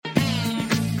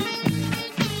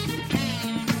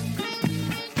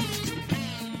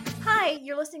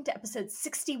listening to episode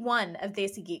 61 of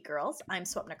Desi Geek Girls. I'm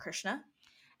Swapna Krishna.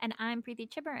 And I'm Preeti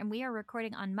Chibber, and we are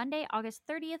recording on Monday, August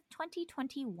 30th,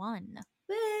 2021.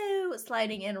 Woo!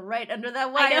 Sliding in right under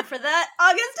that wire for that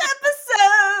August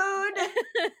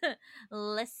episode!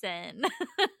 Listen.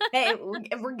 Hey,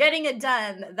 if we're getting it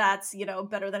done, that's,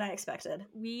 better than I expected.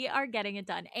 We are getting it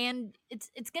done. And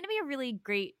it's going to be a really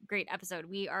great episode.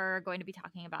 We are going to be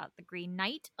talking about The Green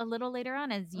Knight a little later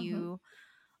on, as you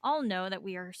all know that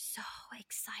we are so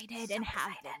excited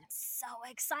have been so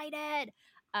excited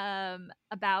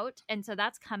about. And so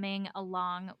that's coming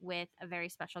along with a very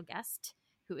special guest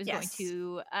who is going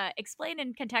to explain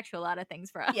and contextualize a lot of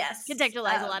things for us.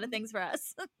 Contextualize a lot of things for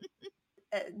us.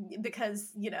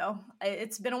 Because,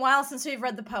 it's been a while since we've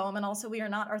read the poem, and also we are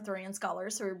not Arthurian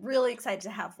scholars, so we're really excited to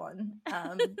have one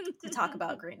to talk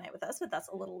about Green Knight with us, but that's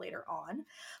a little later on.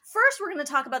 First, we're going to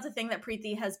talk about the thing that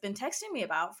Preeti has been texting me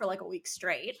about for like a week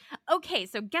straight. Okay,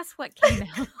 so guess what came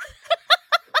out?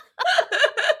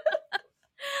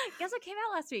 Guess what came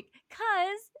out last week?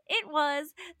 Because it was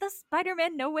the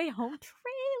Spider-Man No Way Home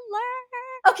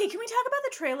trailer. Okay, can we talk about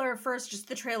the trailer first, just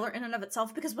the trailer in and of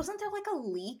itself? Because wasn't there like a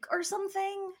leak or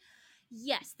something?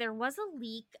 Yes, there was a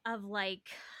leak of like,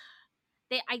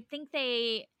 I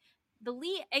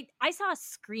saw a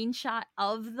screenshot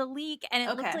of the leak, and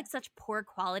it looked like such poor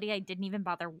quality I didn't even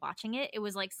bother watching it. It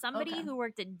was like somebody who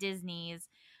worked at Disney's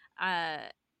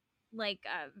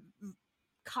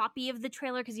copy of the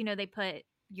trailer, because they put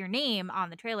your name on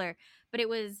the trailer, but it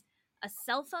was a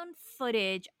cell phone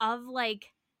footage of like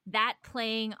that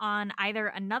playing on either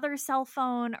another cell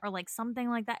phone or like something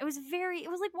like that. It was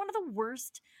like one of the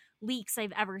worst leaks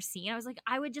I've ever seen. I was like,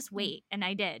 I would just wait, and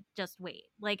I did just wait.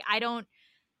 Like, I don't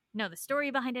know the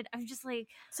story behind it. I'm just like,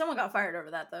 someone got fired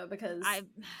over that though, because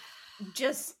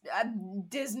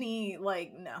Disney,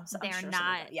 like, no, they're sure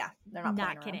not. They're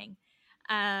not kidding.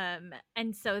 And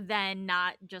so then,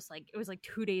 not just like, it was like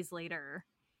 2 days later,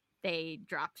 they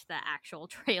dropped the actual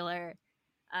trailer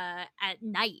at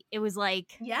night. It was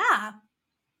like,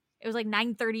 it was like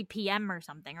 9:30 p.m. or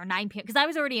something, or 9 p.m. because I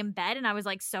was already in bed and I was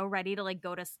like so ready to like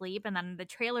go to sleep, and then the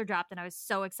trailer dropped and I was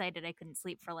so excited I couldn't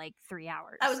sleep for like 3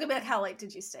 hours. I was gonna be like, how late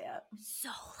did you stay up? So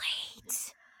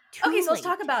late. Okay, so let's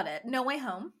talk about it. No Way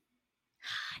Home.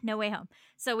 No Way Home.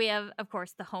 So we have, of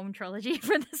course, the home trilogy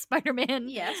for the Spider-Man.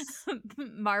 Yes.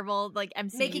 Marvel, like,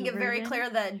 MCU making it very version.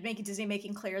 clear Disney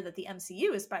making clear that the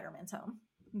MCU is Spider-Man's home.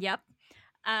 Yep.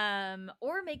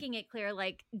 Or making it clear,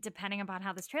 like, depending upon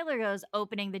how this trailer goes,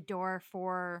 opening the door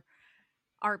for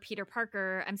our Peter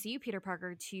Parker, MCU Peter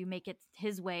Parker, to make it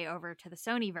his way over to the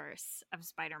Sonyverse of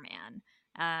Spider-Man,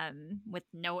 with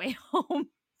No Way Home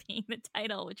being the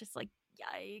title, which is like,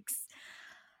 yikes.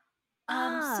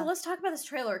 So let's talk about this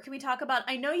trailer. Can we talk about,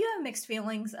 I know you have mixed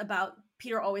feelings about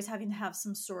Peter always having to have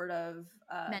some sort of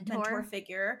mentor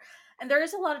figure, and there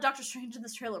is a lot of Doctor Strange in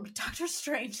this trailer, but Doctor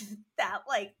Strange, that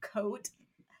like coat,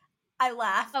 I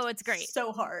laughed. Oh, it's great.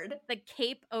 So hard. The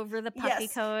cape over the puffy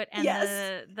coat and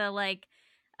the like,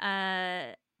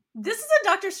 this is a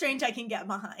Doctor Strange I can get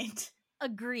behind.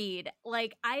 Agreed.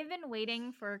 Like, I've been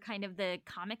waiting for kind of the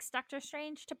comics Doctor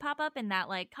Strange to pop up, and that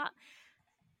like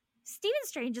Stephen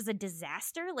Strange is a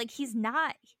disaster. Like,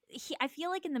 I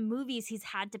feel like in the movies he's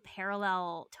had to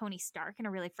parallel Tony Stark in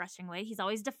a really frustrating way. He's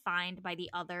always defined by the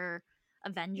other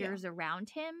Avengers around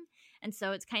him. And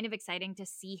so it's kind of exciting to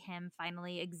see him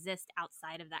finally exist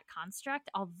outside of that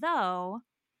construct. Although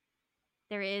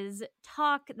there is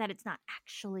talk that it's not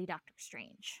actually Doctor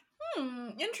Strange.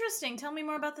 Interesting. Tell me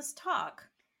more about this talk.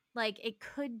 Like, it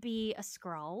could be a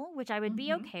Skrull, which I would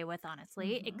be okay with,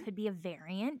 honestly. It could be a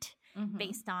variant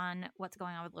based on what's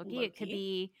going on with Loki. It could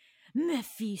be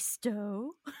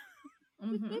Mephisto.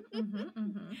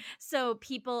 So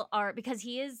people are, because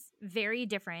he is very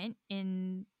different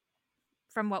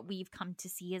from what we've come to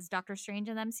see as Doctor Strange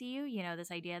in the MCU.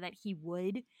 This idea that he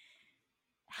would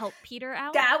help Peter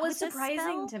out. That was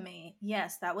surprising to me.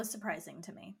 Yes, that was surprising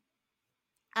to me.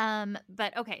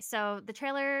 But okay, so the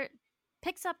trailer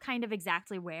picks up kind of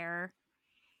exactly where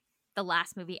the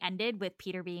last movie ended, with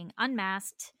Peter being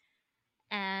unmasked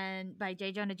and by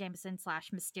J. Jonah Jameson /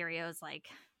 Mysterio's like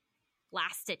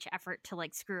last ditch effort to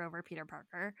like screw over Peter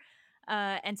Parker.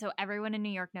 And so everyone in New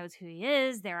York knows who he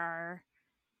is. There are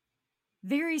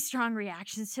very strong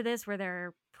reactions to this where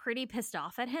they're pretty pissed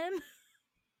off at him.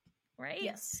 Right?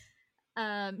 Yes.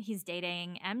 He's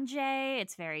dating MJ.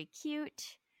 It's very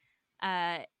cute.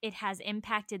 It has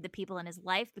impacted the people in his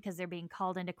life because they're being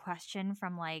called into question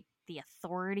from like the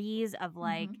authorities of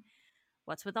like,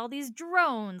 what's with all these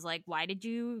drones? Like, why did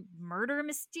you murder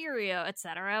Mysterio,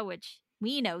 etc.? Which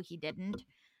we know he didn't,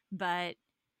 but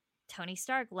Tony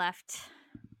Stark left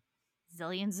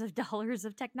zillions of dollars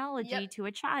of technology Yep. to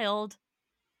a child.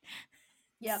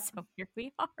 Yep. So here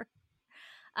we are.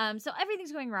 So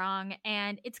everything's going wrong,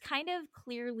 and it's kind of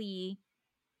clearly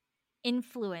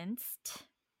influenced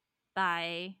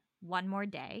by One More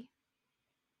Day,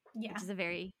 Yeah. which is a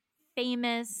very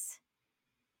famous.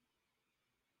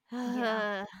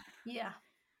 Yeah.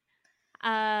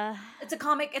 It's a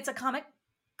comic. It's a comic,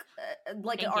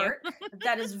 like an arc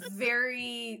that is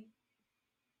very.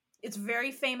 It's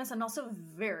very famous and also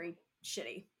very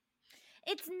shitty.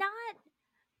 It's not.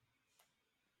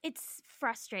 It's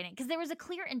frustrating because there was a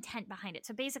clear intent behind it.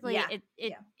 So basically,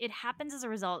 it happens as a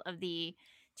result of the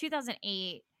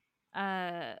 2008,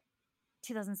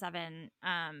 2007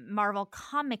 Marvel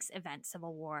Comics event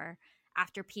Civil War.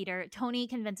 After Tony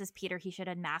convinces Peter he should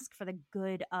unmask for the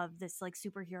good of this like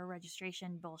superhero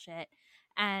registration bullshit,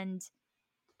 and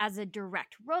as a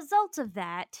direct result of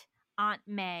that, Aunt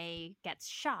May gets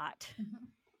shot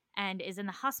and is in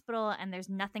the hospital, and there's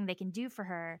nothing they can do for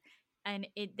her. And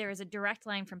there is a direct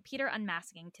line from Peter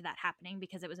unmasking to that happening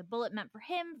because it was a bullet meant for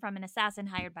him from an assassin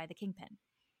hired by the Kingpin.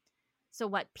 So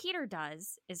what Peter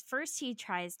does is first he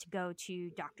tries to go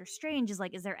to Doctor Strange, is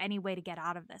like, is there any way to get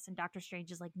out of this? And Doctor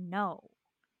Strange is like, no.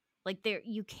 Like,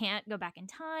 you can't go back in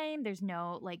time. There's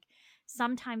no, like,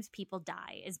 sometimes people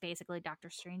die is basically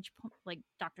Doctor Strange's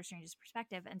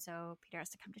perspective. And so Peter has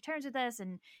to come to terms with this,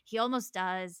 and he almost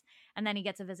does. And then he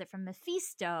gets a visit from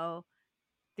Mephisto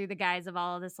through the guise of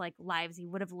all of this, like, lives he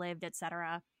would have lived,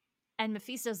 etc. And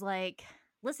Mephisto's like,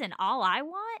 listen, all I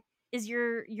want is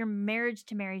your marriage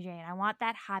to Mary Jane. I want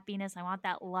that happiness. I want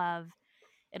that love.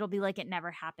 It'll be like it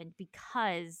never happened,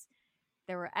 because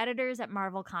there were editors at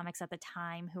Marvel Comics at the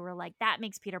time who were like, that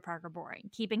makes Peter Parker boring,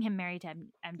 keeping him married to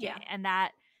MJ. Yeah. And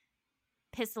that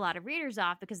pissed a lot of readers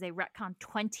off because they retconned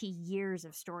 20 years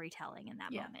of storytelling in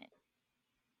that moment.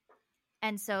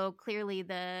 And so clearly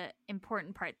the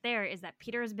important part there is that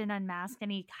Peter has been unmasked,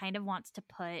 and he kind of wants to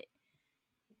put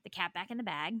the cat back in the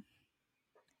bag.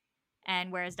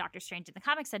 And whereas Doctor Strange in the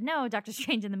comics said no, Doctor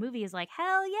Strange in the movie is like,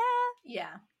 hell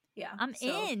yeah. Yeah. I'm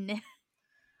in.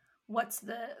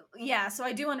 So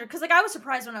I do because like I was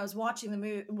surprised when I was watching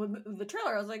the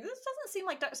trailer. I was like, this doesn't seem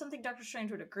like something Doctor Strange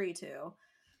would agree to.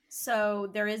 So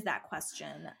there is that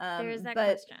question.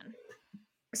 Question.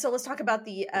 So let's talk about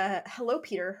the Hello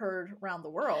Peter heard around the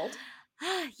world.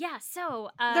 Yeah, so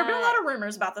there have been a lot of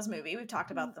rumors about this movie. We've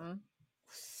talked about them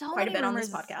quite a bit on this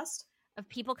podcast. Of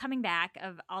people coming back,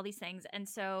 of all these things. And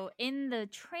so in the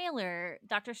trailer,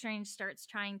 Doctor Strange starts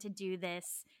trying to do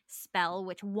this spell,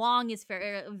 which Wong is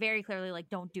very clearly like,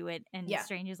 don't do it. And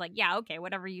Strange is like, yeah, okay,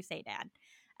 whatever you say, Dad.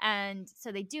 And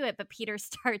so they do it, but Peter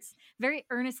starts very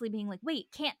earnestly being like, wait,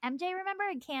 can't MJ remember?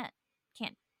 And can't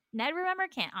Ned remember?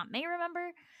 Can't Aunt May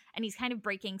remember? And he's kind of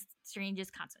breaking Strange's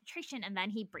concentration, and then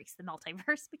he breaks the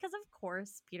multiverse, because of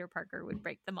course Peter Parker would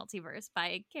break the multiverse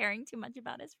by caring too much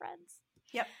about his friends.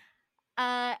 Yep.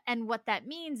 And what that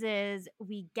means is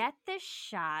we get this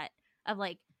shot of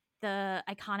like the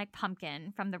iconic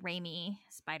pumpkin from the Raimi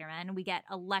Spider-Man. We get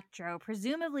Electro,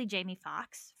 presumably Jamie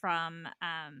Foxx from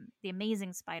The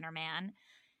Amazing Spider-Man.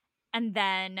 And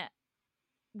then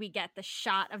we get the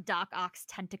shot of Doc Ock's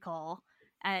tentacle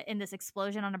in this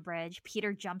explosion on a bridge.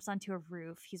 Peter jumps onto a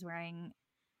roof. He's wearing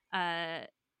a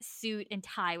suit and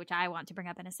tie, which I want to bring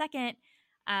up in a second.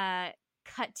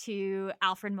 Cut to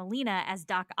Alfred Molina as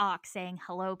Doc Ock saying,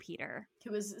 hello, Peter.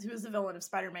 Who was the villain of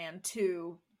Spider-Man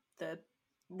 2, the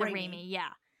Raimi. Yeah.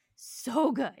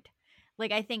 So good.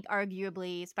 Like, I think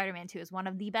arguably Spider-Man 2 is one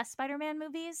of the best Spider-Man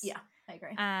movies. Yeah, I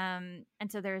agree. And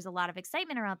so there's a lot of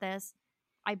excitement around this.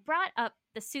 I brought up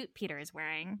the suit Peter is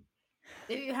wearing.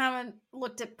 If you haven't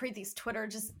looked at Preeti's Twitter,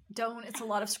 just don't. It's a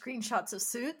lot of screenshots of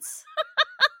suits.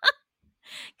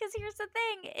 Because here's the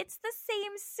thing. It's the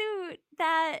same suit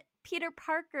that Peter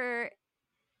Parker,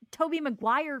 Tobey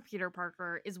Maguire Peter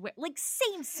Parker is wearing. Like,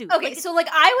 same suit. Okay, so like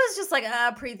I was just like,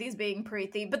 Preeti's being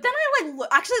Preeti. But then I like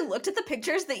actually looked at the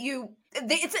pictures that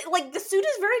it's like the suit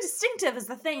is very distinctive is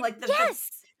the thing. Like the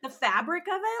fabric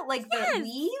of it, like the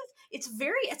weave. It's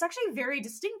actually very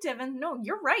distinctive, and no,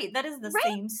 you're right. That is the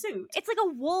same suit. It's like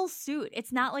a wool suit.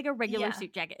 It's not like a regular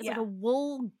suit jacket. It's like a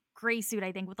wool gray suit,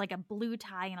 I think, with like a blue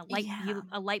tie and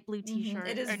a light blue t-shirt.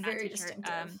 It is very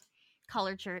distinctive.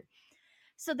 Collared shirt.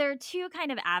 So there are two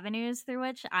kind of avenues through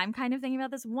which I'm kind of thinking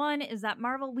about this. One is that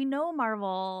we know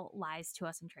Marvel lies to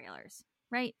us in trailers,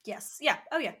 right? Yes. Yeah.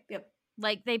 Oh yeah. Yep.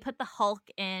 Like they put the Hulk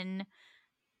in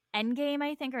Endgame,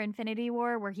 I think, or Infinity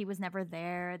War, where he was never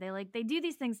there. They do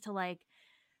these things to like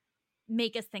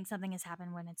make us think something has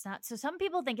happened when it's not. So some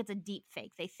people think it's a deep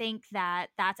fake. They think that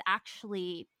that's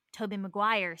actually Tobey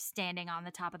Maguire standing on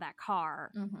the top of that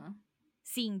car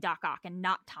seeing Doc Ock and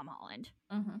not Tom Holland.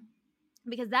 Mm-hmm.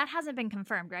 Because that hasn't been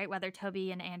confirmed, right? Whether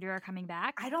Toby and Andrew are coming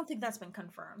back. I don't think that's been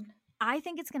confirmed. I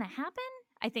think it's going to happen.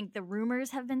 I think the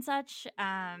rumors have been such.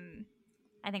 I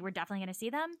think we're definitely going to see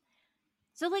them.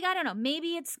 So, like, I don't know.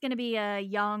 Maybe it's going to be a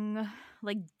young,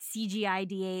 like, CGI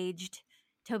de-aged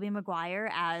Tobey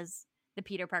Maguire as the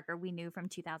Peter Parker we knew from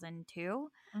 2002.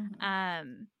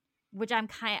 Mm-hmm. Which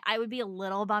I would be a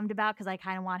little bummed about because I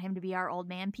kind of want him to be our old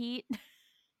man Pete.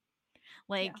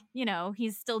 Like, you know,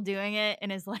 he's still doing it in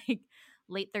his, like,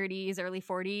 late 30s, early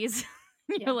 40s.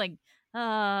 You're like,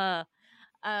 the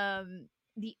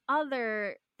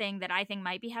other thing that I think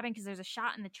might be happening, because there's a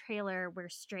shot in the trailer where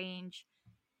Strange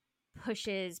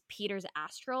pushes Peter's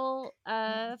astral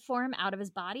form out of his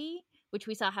body, which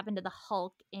we saw happen to the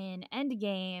Hulk in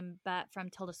Endgame, but from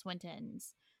Tilda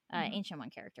Swinton's Ancient One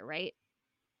character, right?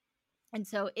 And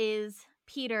so is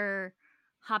Peter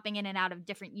hopping in and out of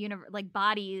different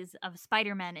bodies of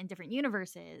Spider-Man in different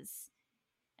universes?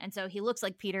 And so he looks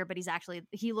like Peter, but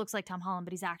he looks like Tom Holland,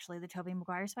 but he's actually the Tobey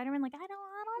Maguire Spider-Man. Like, I don't know.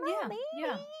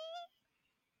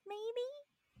 Maybe.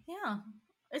 Yeah.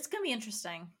 It's going to be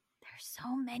interesting. There's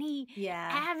so many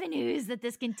avenues that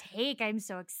this can take. I'm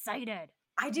so excited.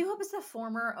 I do hope it's the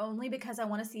former, only because I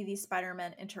want to see these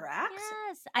Spider-Men interact.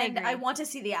 Yes, I agree. I want to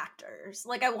see the actors.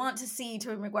 Like, I want to see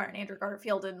Tobey Maguire and Andrew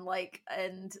Garfield and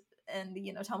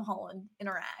you know, Tom Holland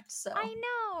interact. So I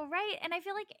know, right? And I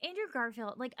feel like Andrew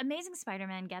Garfield, like, Amazing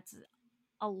Spider-Man gets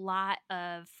a lot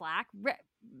of flack,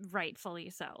 rightfully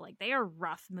so. Like, they are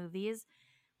rough movies.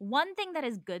 One thing that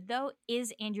is good, though,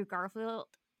 is Andrew Garfield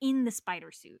in the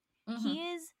spider suit. Mm-hmm. He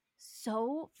is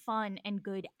so fun and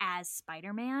good as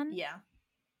Spider-Man. Yeah.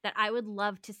 That I would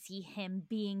love to see him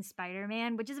being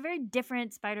Spider-Man, which is a very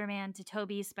different Spider-Man to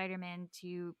Tobey's Spider-Man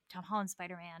to Tom Holland's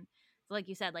Spider-Man. So, like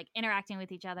you said, like, interacting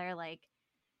with each other, like,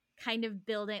 kind of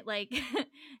building, like,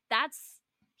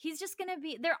 he's just gonna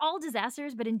be, they're all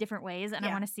disasters, but in different ways, and I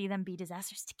want to see them be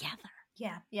disasters together.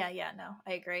 Yeah, no,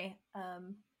 I agree.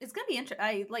 It's gonna be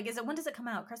interesting. When does it come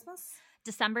out? Christmas?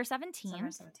 December 17th. December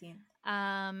 17th.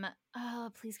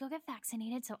 Please go get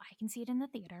vaccinated so I can see it in the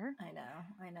theater. I know.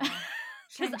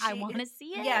 Because I want to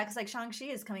see it. Yeah, because, like, Shang-Chi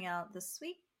is coming out this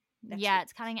week. Next week.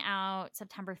 It's coming out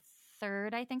September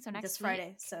 3rd, I think. So next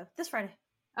Friday. So this Friday.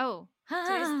 Oh,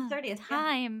 today's the 30th.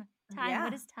 Time. Yeah.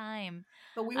 What is time?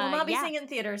 But we will not be seeing it in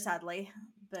theaters, sadly.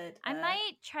 But I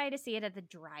might try to see it at the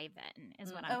drive-in.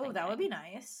 Is what I'm thinking. Oh, that would be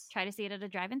nice. Try to see it at a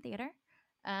drive-in theater,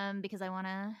 because I want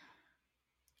to.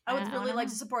 I would really like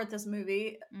to support this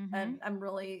movie, and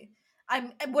what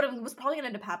was probably going to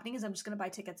end up happening is I'm just going to buy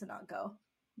tickets and not go.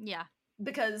 Yeah.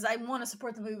 Because I want to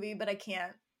support the movie, but I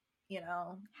can't, you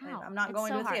know, I'm not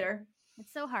going to a theater.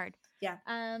 It's so hard. Yeah.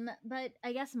 But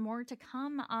I guess more to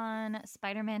come on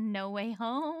Spider-Man No Way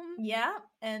Home. Yeah,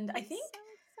 and I think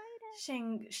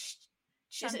Shang-Chi,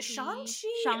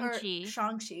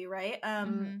 right?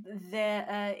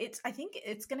 I think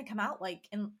it's going to come out, like,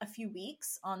 in a few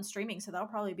weeks on streaming, so that'll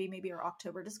probably be maybe our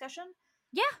October discussion.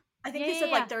 Yeah. I think they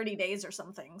said like 30 days or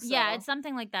something. So yeah, it's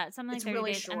something like that. Something like 30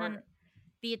 really days. short. And then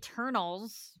the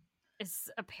Eternals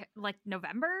is like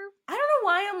November. I don't know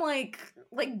why I'm like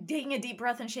taking a deep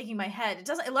breath and shaking my head. It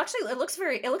doesn't. It looks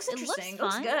interesting. It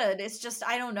looks good. It's just,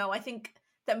 I don't know. I think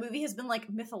that movie has been, like,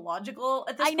 mythological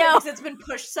at this point because it's been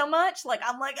pushed so much. Like,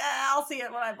 I'm like, I'll see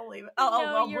it when I believe it.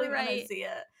 I'll believe it when I see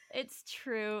it. It's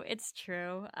true.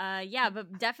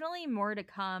 But definitely more to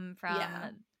come from. Yeah.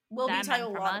 We'll be talking a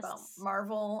lot about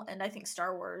Marvel and I think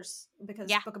Star Wars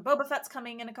because Book of Boba Fett's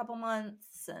coming in a couple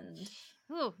months, and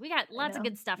we got lots of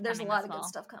good stuff. There's a lot of good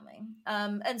stuff coming.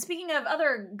 And speaking of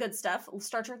other good stuff,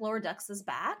 Star Trek Lower Decks is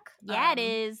back. Yeah, it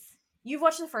is. You've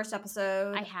watched the first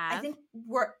episode. I have. I think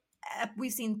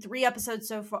we've seen 3 episodes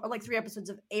so far. Like 3 episodes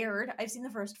have aired. I've seen the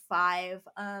first 5.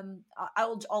 All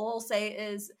I'll say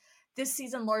is this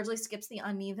season largely skips the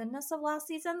unevenness of last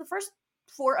season. The first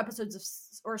 4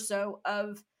 episodes or so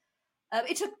of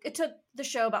it took the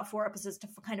show about 4 episodes to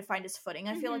kind of find its footing.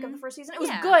 I feel like of the first season, it was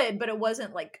good, but it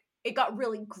wasn't like it got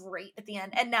really great at the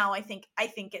end. And now I think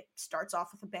it starts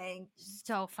off with a bang.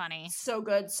 So funny, so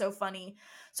good, so funny.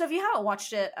 So if you haven't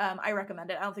watched it, I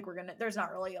recommend it. I don't think there's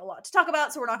not really a lot to talk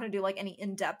about, so we're not gonna do like any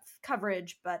in-depth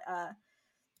coverage. But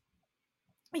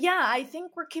yeah, I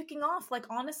think we're kicking off like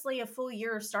honestly a full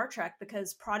year of Star Trek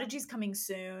because Prodigy's coming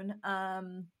soon.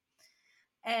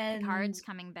 And Picard's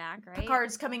coming back, right?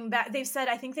 Picard's coming back.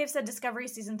 I think they've said Discovery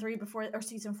season 4 before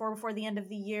the end of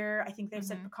the year. I think they've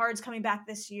said Picard's coming back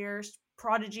this year.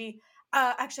 Prodigy.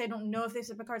 Actually, I don't know if they've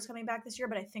said Picard's coming back this year,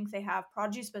 but I think they have.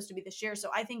 Prodigy's supposed to be this year,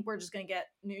 so I think we're just going to get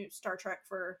new Star Trek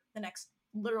for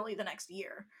literally the next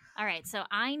year. All right, so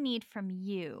I need from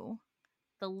you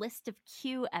the list of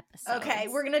Q episodes. Okay,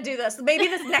 we're gonna do this. Maybe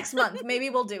this next month. Maybe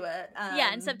we'll do it.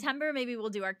 Yeah, in September, maybe we'll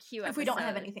do our Q episode. If we don't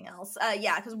have anything else.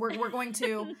 Yeah, because we're going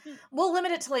to, we'll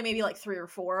limit it to like maybe like 3 or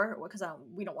 4, because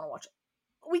we don't want to watch,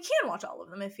 we can watch all of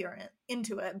them if you're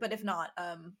into it, but if not,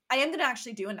 I am gonna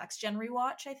actually do a next gen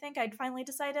rewatch. I think I'd finally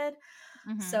decided,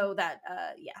 so that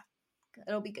yeah,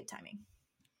 it'll be good timing.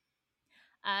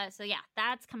 So yeah,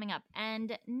 that's coming up.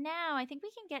 And now I think we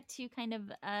can get to kind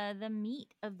of the meat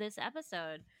of this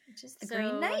episode. Which is the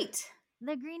Green Knight.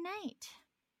 The Green Knight.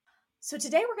 So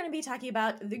today we're going to be talking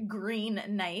about The Green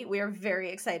Knight. We are very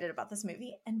excited about this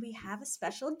movie, and we have a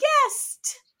special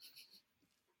guest.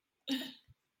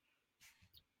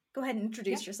 Go ahead and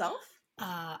introduce yourself.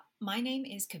 My name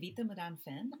is Kavitha Mudan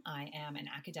Finn. I am an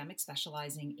academic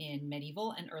specializing in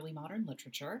medieval and early modern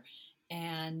literature.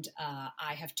 And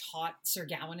I have taught Sir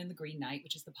Gawain in The Green Knight,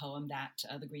 which is the poem that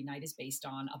The Green Knight is based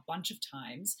on, a bunch of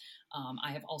times.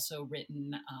 I have also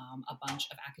written a bunch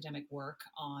of academic work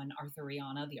on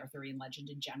Arthuriana, the Arthurian legend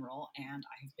in general, and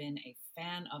I have been a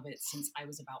fan of it since I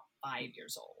was about 5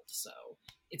 years old. So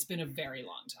it's been a very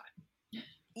long time.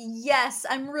 Yes,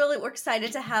 I'm really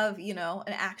excited to have, an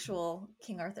actual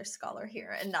King Arthur scholar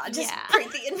here and not just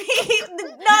Preeti and me.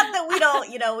 Not that we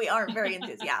don't, we aren't very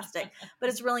enthusiastic, but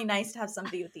it's really nice to have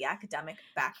somebody with the academic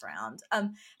background.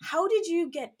 How did you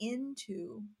get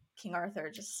into King Arthur?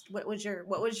 Just what was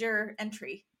your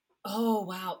entry? Oh,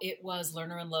 wow. It was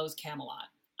Lerner and Loewe's Camelot.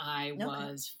 I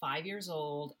was 5 years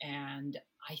old, and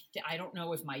I don't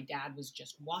know if my dad was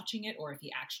just watching it or if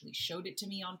he actually showed it to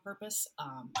me on purpose.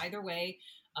 Either way,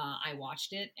 I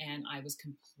watched it and I was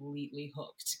completely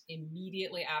hooked.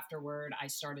 Immediately afterward, I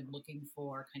started looking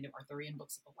for kind of Arthurian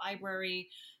books at the library,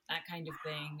 that kind of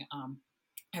thing.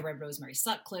 I read Rosemary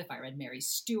Sutcliffe. I read Mary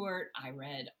Stuart. I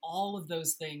read all of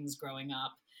those things growing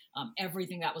up.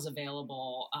 Everything that was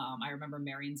available. I remember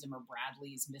Marion Zimmer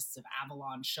Bradley's Mists of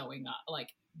Avalon showing up, like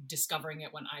discovering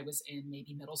it when I was in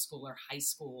maybe middle school or high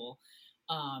school.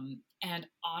 And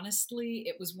honestly,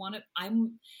 it was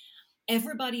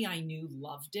everybody I knew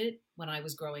loved it when I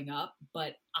was growing up,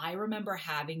 but I remember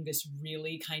having this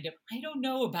really kind of, I don't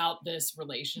know about this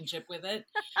relationship with it.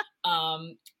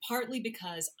 Partly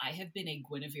because I have been a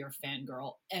Guinevere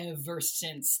fangirl ever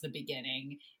since the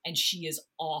beginning, and she is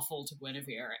awful to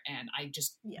Guinevere. And I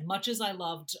just, much as I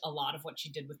loved a lot of what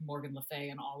she did with Morgan Le Fay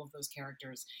and all of those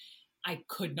characters, I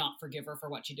could not forgive her for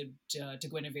what she did to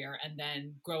Guinevere. And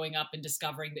then growing up and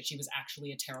discovering that she was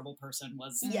actually a terrible person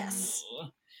was... Yes.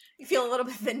 You feel a little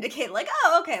bit vindicated, like,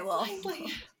 oh, okay, well.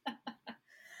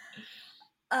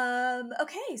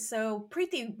 Okay, so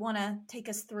Preeti, want to take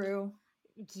us through?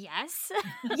 Yes.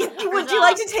 Would you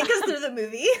like to take us through the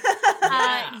movie?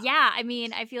 Yeah, I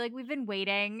mean, I feel like we've been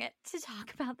waiting to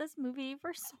talk about this movie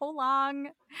for so long.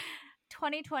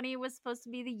 2020 was supposed to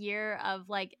be the year of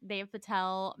like Dev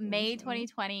Patel. May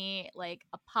 2020, like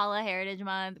Apala Heritage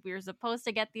Month, we were supposed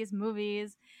to get these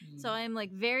movies. So I'm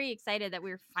like very excited that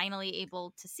we were finally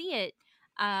able to see it.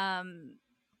 I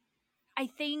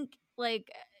think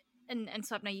like, and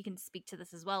Swapna, you can speak to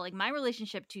this as well. Like my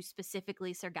relationship to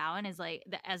specifically Sir Gawain is like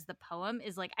as the poem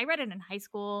is like I read it in high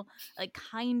school, like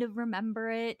kind of remember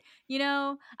it.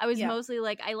 I was mostly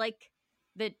like I like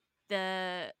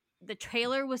the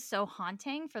trailer was so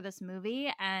haunting for this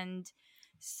movie and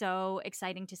so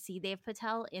exciting to see Dev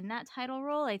Patel in that title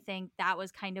role. I think that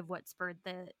was kind of what spurred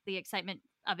the excitement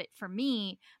of it for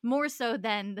me, more so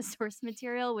than the source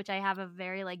material, which I have a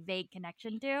very like vague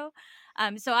connection to.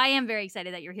 So I am very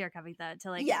excited that you're here, Kavitha,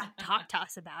 to like talk to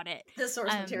us about it. The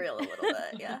source material a little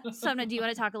bit, yeah. Somna, do you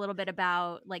want to talk a little bit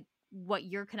about like what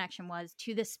your connection was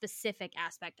to this specific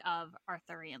aspect of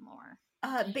Arthurian lore?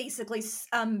 Basically,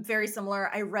 very similar.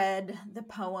 I read the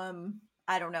poem,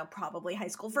 I don't know, probably high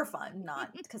school for fun,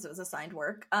 not because it was assigned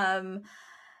work.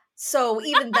 So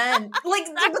even then, like,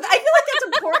 but I feel like that's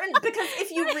important because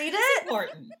if you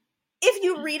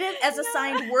read it as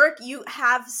assigned work, you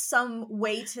have some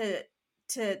way to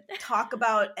talk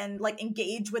about and like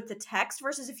engage with the text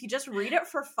versus if you just read it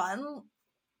for fun.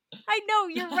 I know,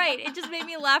 you're right. It just made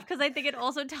me laugh because I think it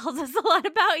also tells us a lot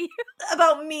about you.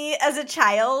 About me as a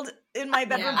child in my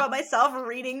bedroom by myself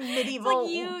reading medieval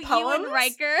poems. You and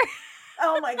Riker.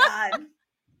 Oh my god.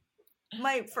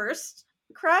 My first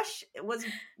crush was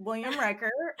William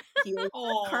Riker. He is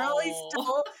currently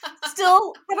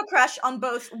still have a crush on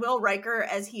both Will Riker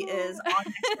as he is on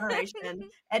Next Generation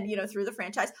and through the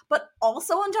franchise, but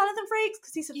also on Jonathan Frakes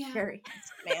because he's a very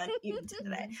handsome man even to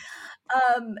today.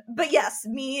 But yes,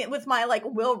 me with my like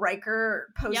Will Riker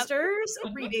posters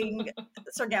reading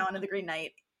Sir Gawain and the Green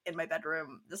Knight in my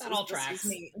bedroom. This all was tracks.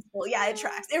 me in school. Yeah, it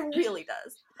tracks. It really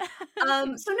does.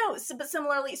 But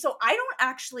similarly, so I don't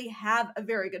actually have a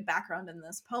very good background in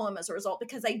this poem as a result,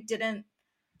 because I didn't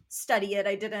study it.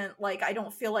 I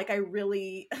don't feel like I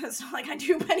really, it's not like I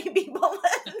knew many people,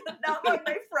 not like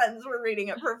my friends were reading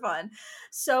it for fun.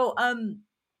 So,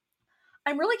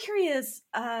 I'm really curious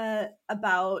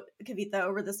about, Kavitha,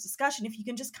 over this discussion, if you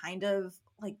can just kind of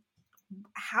like,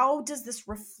 how does this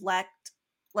reflect,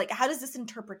 like, how does this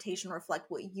interpretation reflect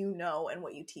what you know and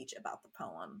what you teach about the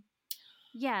poem?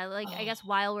 Yeah, like, I guess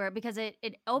while we're, because it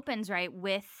opens, right,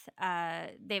 with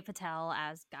Dev Patel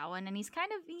as Gawain, and he's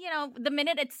kind of, you know, the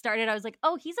minute it started, I was like,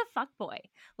 oh, he's a fuckboy.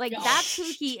 Like, that's who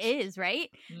he is, right?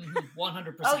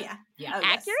 100%. Oh, yeah. Yeah. Oh, yes.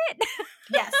 Accurate?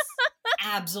 Yes.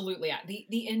 Absolutely.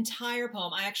 The entire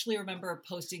poem, I actually remember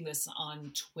posting this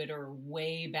on Twitter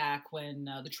way back when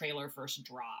the trailer first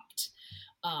dropped.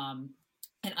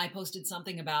 And I posted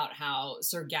something about how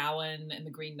Sir Gawain and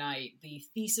the Green Knight, the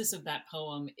thesis of that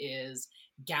poem is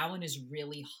Gawain is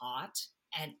really hot,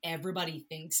 and everybody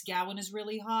thinks Gawain is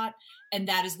really hot, and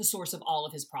that is the source of all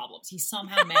of his problems. He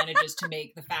somehow manages to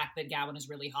make the fact that Gawain is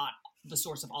really hot the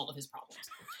source of all of his problems.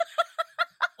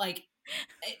 Like,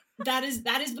 that is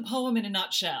the poem in a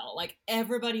nutshell. Like,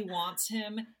 everybody wants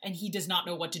him, and he does not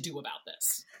know what to do about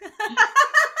this.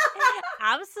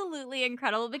 Absolutely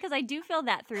incredible, because I do feel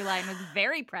that through line was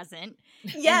very present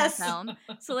Yes. in the film.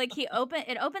 So like it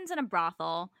opens in a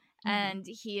brothel, and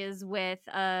he is with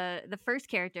the first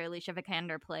character Alicia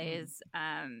Vikander plays,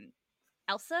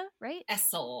 Elsa, right?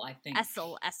 Essel, I think.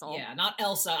 Essel. Yeah, not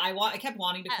Elsa. I kept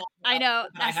wanting to call her I know,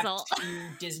 Elsa, but Essel. I have two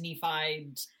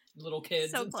Disney-fied little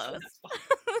kids. So close.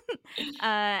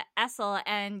 Essel,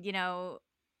 and you know,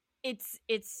 it's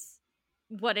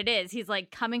what it is. He's like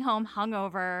coming home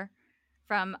hungover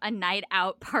from a night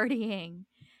out partying,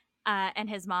 and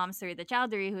his mom, Sarita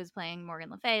Chowdhury, who is playing Morgan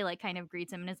Le Fay, like kind of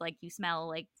greets him and is like, "You smell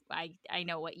like I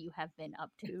know what you have been up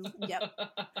to."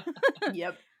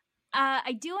 Yep.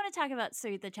 I do want to talk about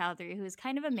Sarita Chowdhury, who is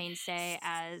kind of a mainstay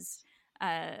as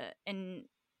an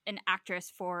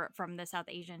actress from the South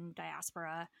Asian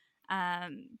diaspora,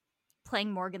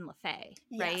 playing Morgan Le Fay,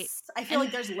 right? Yes. I feel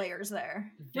like there's layers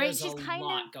there. There's She's a kind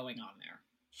lot of going on there.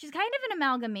 She's kind of an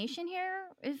amalgamation here,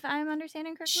 if I'm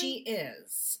understanding correctly. She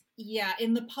is. Yeah,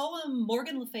 in the poem,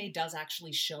 Morgan Le Fay does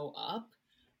actually show up,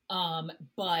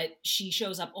 but she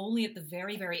shows up only at the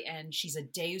very, very end. She's a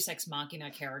Deus Ex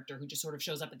Machina character who just sort of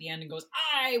shows up at the end and goes,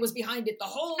 "I was behind it the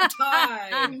whole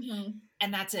time,"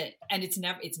 and that's it. And it's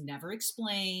never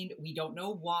explained. We don't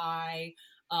know why.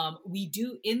 We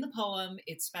do in the poem.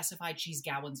 It's specified she's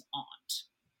Gawain's aunt.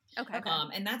 Okay.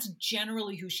 And that's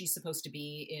generally who she's supposed to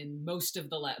be in most of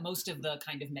the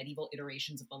kind of medieval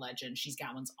iterations of the legend. She's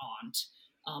Gawain's aunt.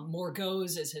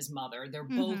 Morgause is his mother. They're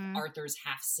both Arthur's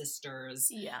half sisters.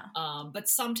 Yeah. But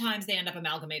sometimes they end up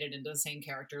amalgamated into the same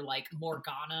character, like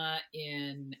Morgana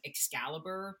in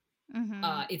Excalibur.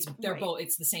 It's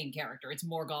the same character. It's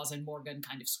Morgause and Morgan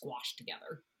kind of squashed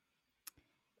together.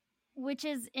 Which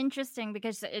is interesting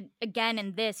because, again,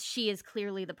 in this, she is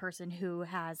clearly the person who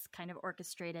has kind of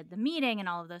orchestrated the meeting and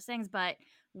all of those things. But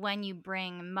when you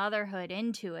bring motherhood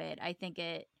into it, I think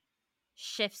it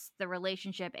shifts the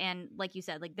relationship. And like you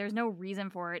said, like there's no reason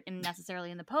for it necessarily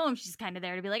in the poem. She's kind of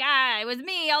there to be like, it was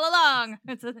me all along.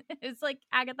 It's like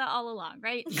Agatha all along,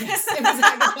 right? Yes, it was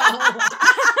Agatha all along.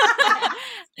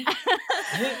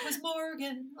 It was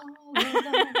Morgan all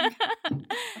along.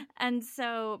 And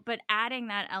so, but adding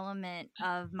that element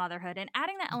of motherhood and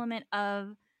adding that element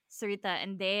of Sarita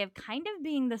and Dev kind of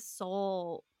being the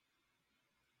sole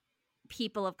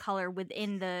people of color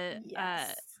within the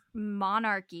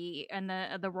monarchy and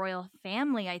the royal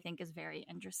family, I think is very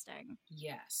interesting.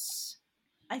 Yes.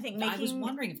 I think I was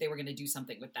wondering if they were going to do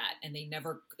something with that, and they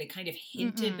kind of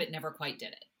hinted but never quite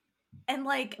did it. And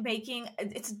like making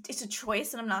it's a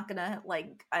choice, and I'm not gonna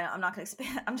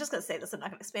expand. I'm just gonna say this. I'm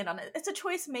not gonna expand on it. It's a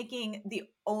choice making the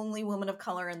only woman of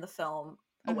color in the film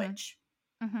a witch.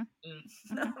 Like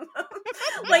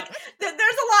there's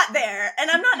a lot there,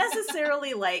 and I'm not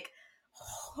necessarily like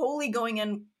wholly going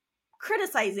in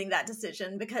criticizing that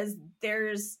decision, because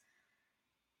there's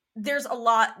a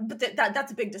lot, but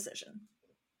that's a big decision.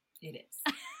 It is.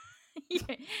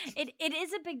 It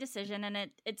is a big decision, and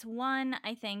it's one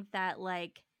I think that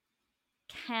like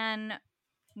can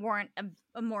warrant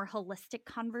a more holistic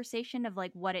conversation of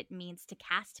like what it means to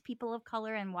cast people of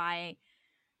color and why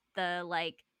the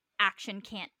like action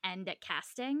can't end at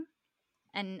casting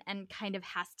and kind of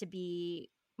has to be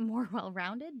more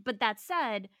well-rounded. But that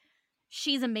said,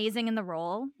 she's amazing in the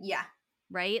role. Yeah.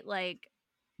 Right? Like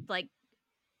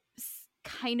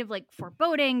kind of like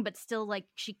foreboding, but still like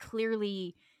she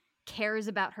clearly cares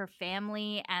about her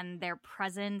family and their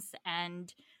presence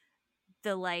and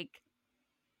the like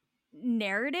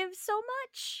narrative so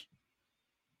much.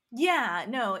 Yeah,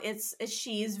 no,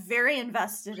 she's very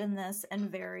invested in this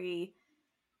and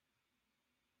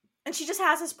she just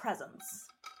has this presence.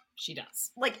 She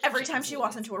does. Like every time she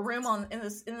walks into a room in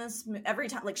this every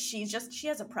time, like she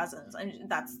has a presence, and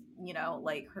that's, you know,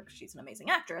 like she's an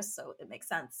amazing actress, so it makes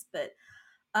sense. But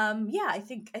yeah, I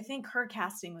think her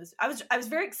casting was, I was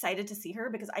very excited to see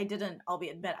her because I didn't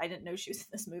know she was in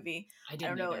this movie. I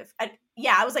don't know if I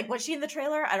was like, was she in the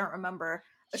trailer? I don't remember.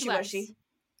 Was she?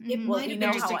 It might have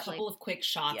been just a couple of quick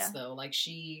shots though. Like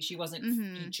she wasn't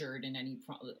featured in any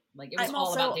like it was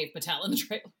all about Dave Patel in the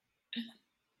trailer.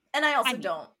 And I also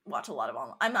don't watch a lot of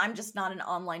online. I'm just not an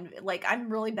online, like, I'm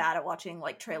really bad at watching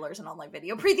like trailers and online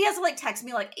video. Preeti has to like text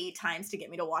me like 8 times to get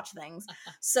me to watch things.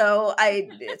 So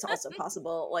it's also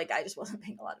possible, like, I just wasn't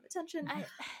paying a lot of attention.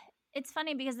 It's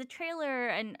funny because the trailer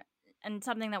and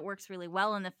something that works really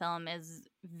well in the film is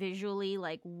visually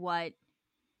like what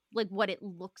it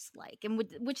looks like, and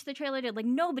which the trailer did. Like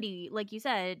nobody, like you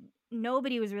said,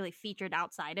 nobody was really featured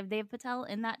outside of Dave Patel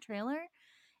in that trailer.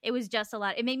 It was just a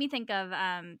lot. It made me think of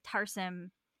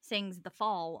Tarsem Singh's The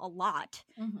Fall a lot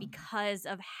because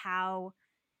of how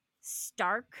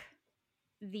stark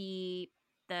the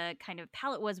kind of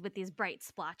palette was with these bright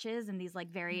splotches and these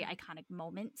like very iconic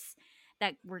moments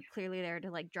that were clearly there to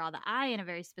like draw the eye in a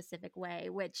very specific way,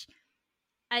 which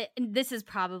this is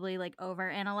probably like over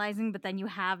analyzing, but then you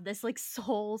have this like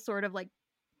sole sort of like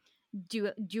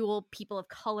dual people of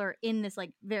color in this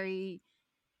like very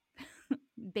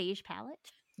beige palette.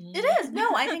 It is.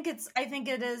 No, I think it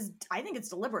is. I think it's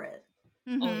deliberate.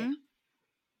 Mm-hmm.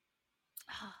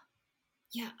 Oh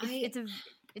yeah.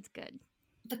 It's good.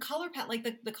 The color palette,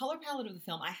 like the color palette of the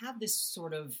film, I have this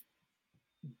sort of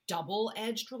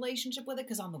double-edged relationship with it,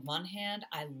 because on the one hand,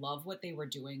 I love what they were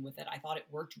doing with it. I thought it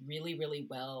worked really, really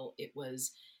well. It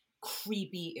was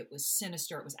creepy, it was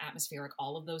sinister, it was atmospheric,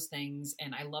 all of those things.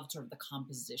 And I loved sort of the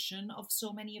composition of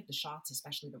so many of the shots,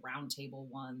 especially the round table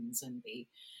ones and the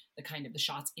kind of the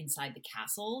shots inside the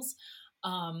castles.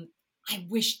 I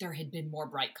wish there had been more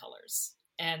bright colors.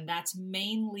 And that's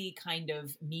mainly kind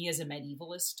of me as a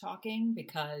medievalist talking,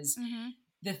 because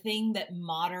the thing that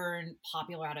modern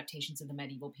popular adaptations of the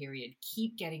medieval period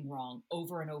keep getting wrong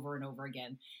over and over and over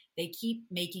again, they keep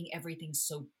making everything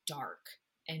so dark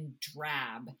and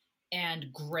drab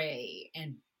and gray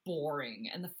and boring.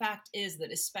 And the fact is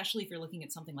that, especially if you're looking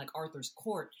at something like Arthur's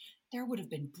Court, there would have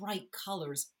been bright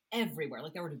colors everywhere.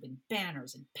 Like there would have been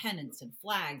banners and pennants and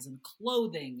flags and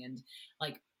clothing, and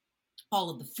like all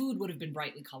of the food would have been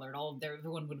brightly colored.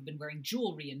 Everyone would have been wearing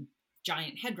jewelry and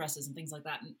giant headdresses and things like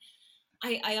that. And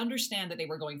I understand that they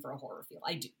were going for a horror feel.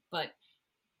 I do, but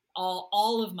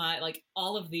all of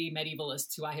the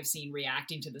medievalists who I have seen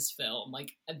reacting to this film,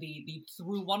 like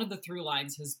one of the through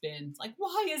lines has been like,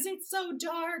 why is it so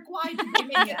dark? Why did they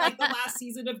make it like the last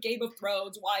season of Game of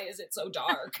Thrones? Why is it so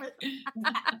dark?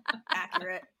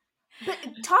 Accurate. But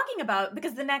talking about,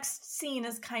 because the next scene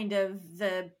is kind of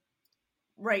the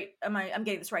right. I'm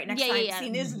getting this right. Next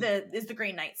scene is the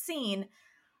Green Knight scene.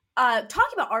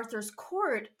 Talking about Arthur's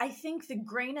Court, I think the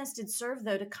grayness did serve,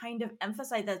 though, to kind of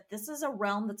emphasize that this is a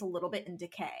realm that's a little bit in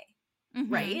decay,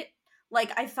 right?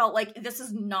 Like, I felt like this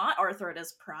is not Arthur at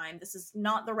his prime. This is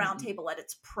not the Round Table at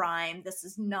its prime. This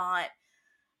is not,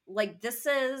 like, this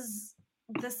is,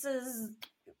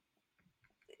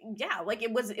 yeah, like,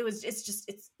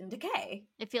 it's in decay.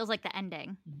 It feels like the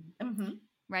ending.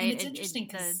 Right? And it's interesting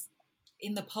because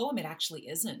in the poem, it actually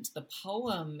isn't. The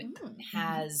poem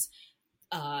has...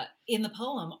 in the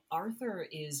poem, Arthur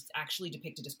is actually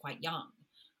depicted as quite young.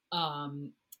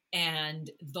 And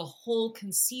the whole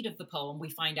conceit of the poem, we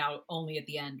find out only at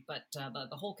the end, but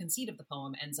the whole conceit of the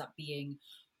poem ends up being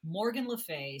Morgan Le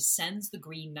Fay sends the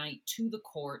Green Knight to the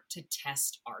court to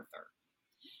test Arthur.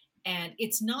 And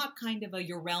it's not kind of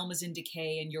your realm is in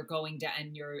decay and you're going down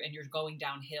and you're going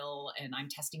downhill and I'm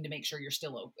testing to make sure you're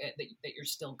still that you're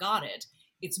still got it.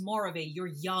 It's more of you're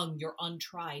young, you're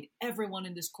untried. Everyone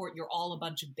in this court, you're all a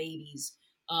bunch of babies.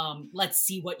 Let's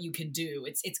see what you can do.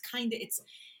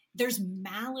 There's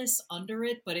malice under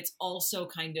it, but it's also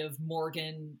kind of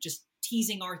Morgan just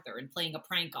teasing Arthur and playing a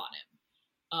prank on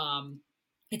him.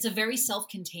 It's a very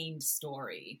self-contained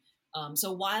story.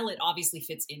 So while it obviously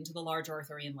fits into the large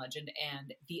Arthurian legend,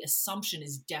 and the assumption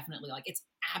is definitely it's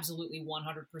absolutely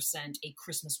 100% a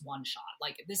Christmas one-shot.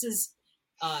 Like this is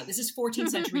 14th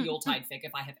century Yuletide fic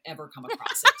if I have ever come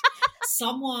across it.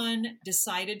 someone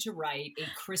decided to write a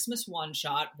Christmas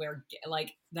one-shot where,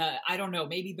 like, I don't know,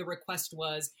 maybe the request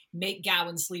was make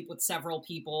Gowan sleep with several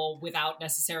people without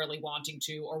necessarily wanting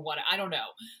to, or what, I don't know.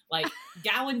 Like,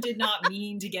 Gowan did not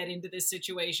mean to get into this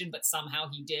situation, but somehow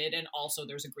he did, and also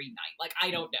there's a Green Knight. Like,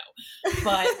 I don't know.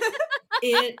 But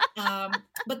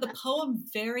but the poem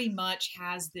very much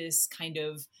has this kind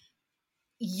of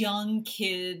young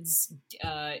kids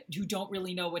who don't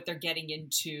really know what they're getting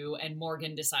into, and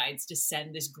Morgan decides to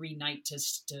send this Green Knight to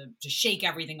shake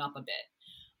everything up a bit.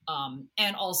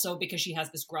 And also because she has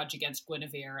this grudge against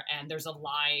Guinevere, and there's a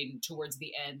line towards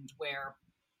the end where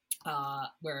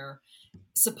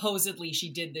supposedly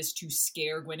she did this to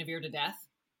scare Guinevere to death,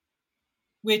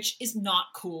 which is not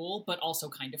cool, but also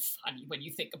kind of funny when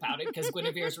you think about it, because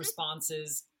Guinevere's response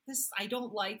is, I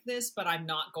don't like this, but I'm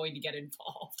not going to get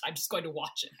involved. I'm just going to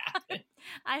watch it happen.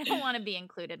 I don't want to be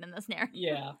included in this narrative.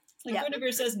 Yeah.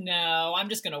 Guinevere says, no, I'm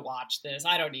just going to watch this.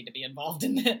 I don't need to be involved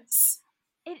in this.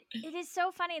 It is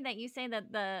so funny that you say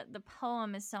that the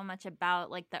poem is so much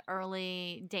about like the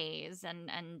early days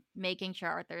and making sure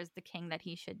Arthur is the king that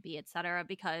he should be, etc.,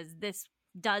 because this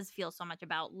does feel so much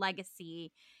about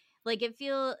legacy. Like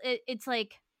it's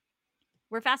like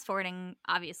we're fast forwarding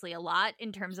obviously a lot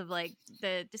in terms of like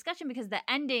the discussion, because the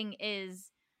ending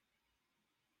is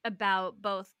about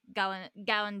both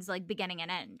Gowan's like beginning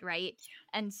and end, right?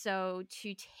 And so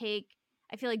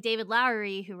I feel like David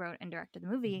Lowery, who wrote and directed the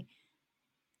movie,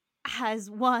 has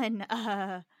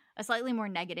a slightly more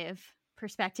negative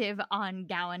perspective on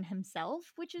Gowan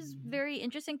himself, which is very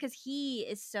interesting because he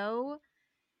is so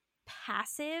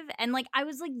passive, and like I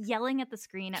was like yelling at the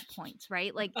screen at points,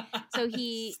 right? Like so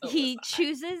he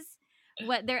chooses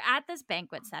what they're at this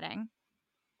banquet setting,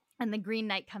 and the Green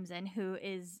Knight comes in, who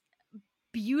is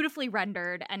beautifully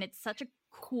rendered, and it's such a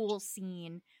cool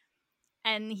scene,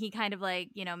 and he kind of like,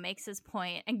 you know, makes his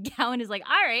point, and Gowan is like,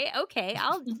 all right, okay,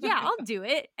 I'll do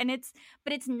it. And it's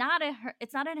not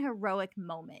an heroic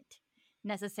moment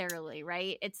necessarily,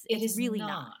 right? It's really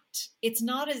not. It's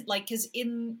not as like, because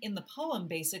in the poem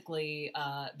basically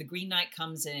the Green Knight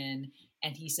comes in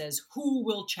and he says, who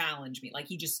will challenge me? Like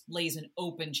he just lays an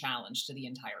open challenge to the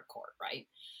entire court, right?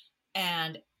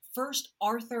 And first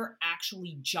Arthur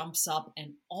actually jumps up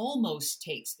and almost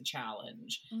takes the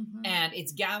challenge, and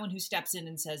it's Gowan who steps in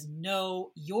and says,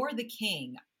 no, you're the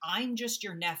king, I'm just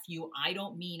your nephew, I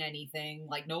don't mean anything,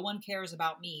 like no one cares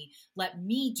about me, let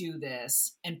me do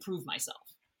this and prove myself.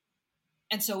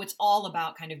 And so it's all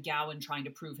about kind of Gowan trying to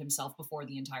prove himself before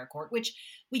the entire court, which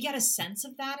we get a sense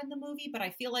of that in the movie, but I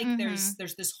feel like there's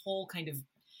this whole kind of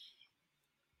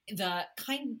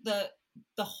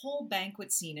the whole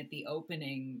banquet scene at the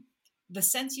opening. The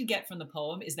sense you get from the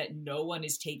poem is that no one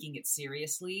is taking it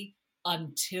seriously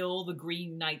until the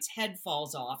Green Knight's head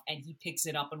falls off and he picks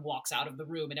it up and walks out of the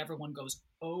room, and everyone goes,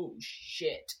 oh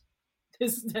shit,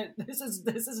 this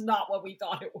is not what we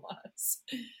thought it was.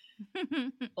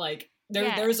 Like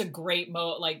there's a great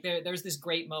there's this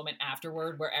great moment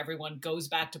afterward where everyone goes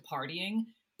back to partying,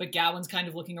 but Gowan's kind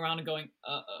of looking around and going,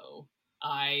 uh-oh,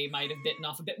 I might have bitten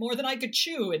off a bit more than I could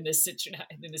chew in this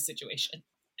situation.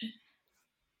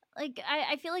 Like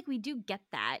I feel like we do get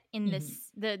that in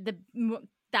this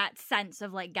that sense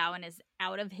of like Gowan is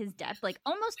out of his depth, like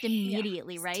almost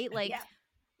immediately, right? Like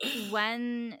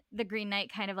when the Green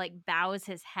Knight kind of like bows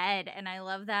his head, and I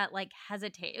love that like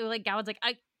hesitate. Like Gowan's like,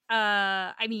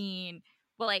 I mean,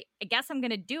 well, I guess I'm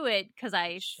gonna do it because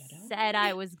I said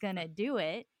I was gonna do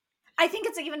it. I think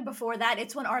it's even before that.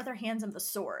 It's when Arthur hands him the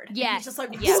sword. Yeah, he's just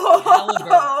like,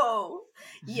 whoa,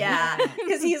 yeah,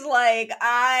 because he's like,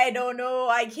 I don't know,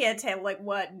 I can't tell. Like,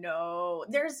 what? No,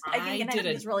 I think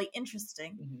it's really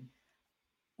interesting.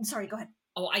 Sorry, go ahead.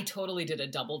 Oh, I totally did a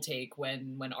double take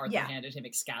when Arthur handed him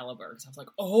Excalibur, because I was like,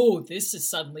 oh, this has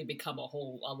suddenly become a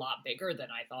lot bigger than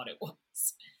I thought it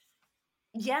was.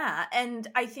 Yeah, and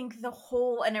I think the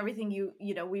whole and everything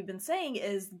you know we've been saying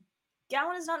is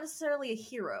Gowan is not necessarily a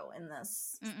hero in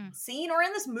this scene or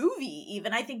in this movie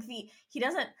even. I think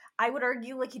I would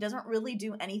argue like he doesn't really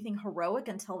do anything heroic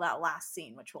until that last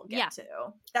scene, which we'll get to.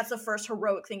 That's the first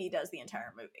heroic thing he does the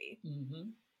entire movie.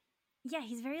 Yeah,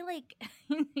 he's very like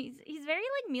he's very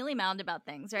like mealy-mouthed about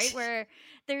things, right? Where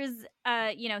there's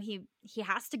you know, he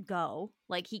has to go,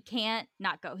 like he can't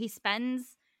not go. He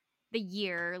spends the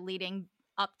year leading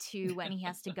up to when he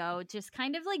has to go just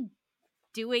kind of like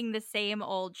doing the same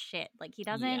old shit. Like he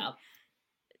doesn't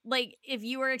like, if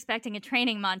you were expecting a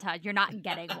training montage, you're not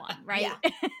getting one, right?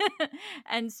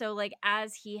 And so like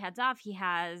as he heads off, he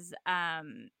has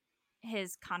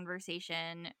his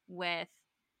conversation with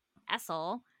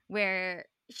Essel, where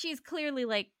she's clearly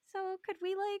like, so could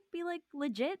we like be like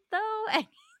legit though? And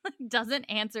doesn't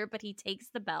answer, but he takes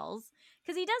the bells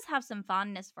because he does have some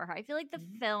fondness for her. I feel like the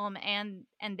film and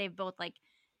they've both like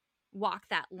walked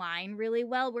that line really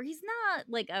well, where he's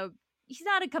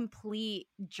not a complete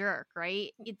jerk,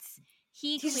 right?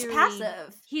 He's just clearly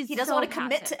passive. He doesn't so want to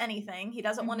commit passive. to anything. He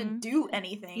doesn't want to do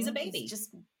anything. He's a baby. He's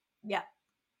just yeah.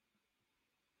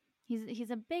 He's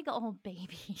a big old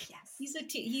baby. Yes.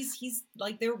 He's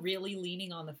like, they're really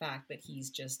leaning on the fact that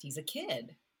he's a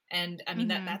kid. And I mean,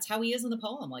 that's how he is in the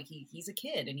poem. Like he's a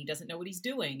kid and he doesn't know what he's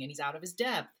doing and he's out of his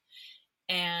depth.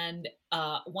 And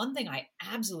one thing I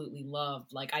absolutely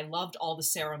loved, like I loved all the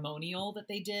ceremonial that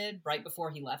they did right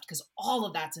before he left, because all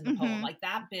of that's in the poem. Like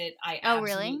that bit, I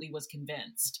absolutely was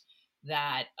convinced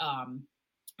that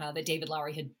that David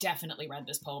Lowery had definitely read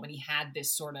this poem, and he had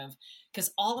this sort of,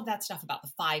 because all of that stuff about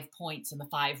the 5 points and the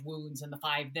 5 wounds and the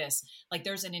 5 this, like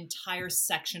there's an entire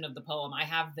section of the poem. I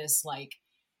have this like,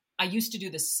 I used to do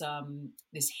this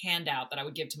this handout that I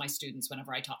would give to my students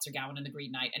whenever I taught Sir Gawain and the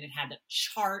Green Knight, and it had a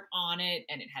chart on it,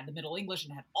 and it had the Middle English,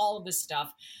 and it had all of this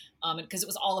stuff, because it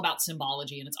was all about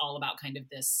symbology, and it's all about kind of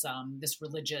this this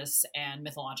religious and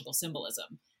mythological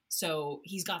symbolism. So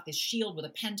he's got this shield with a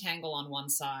pentangle on one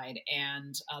side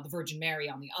and the Virgin Mary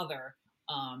on the other,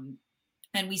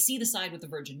 and we see the side with the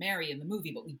Virgin Mary in the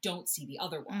movie, but we don't see the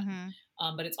other one.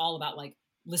 But it's all about like,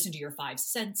 listen to your 5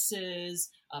 senses,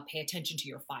 pay attention to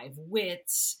your 5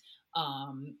 wits,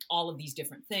 all of these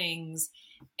different things.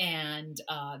 And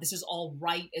this is all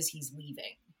right as he's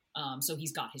leaving. So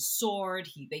he's got his sword.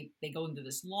 They go into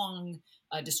this long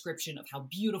description of how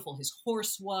beautiful his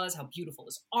horse was, how beautiful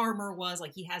his armor was.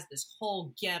 Like he has this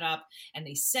whole get up, and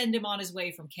they send him on his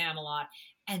way from Camelot.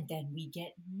 And then we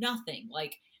get nothing.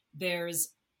 Like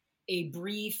there's a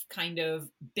brief kind of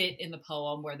bit in the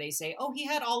poem where they say, oh, he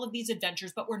had all of these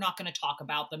adventures, but we're not going to talk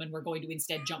about them. And we're going to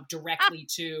instead jump directly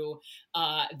to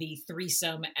the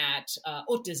threesome at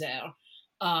Haute Desert.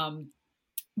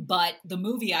 But the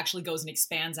movie actually goes and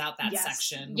expands out that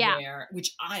section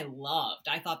which I loved.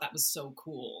 I thought that was so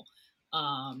cool.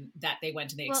 That they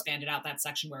went and they expanded out that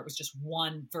section where it was just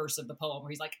one verse of the poem where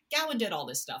he's like, Gawain did all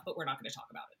this stuff, but we're not going to talk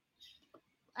about it.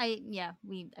 I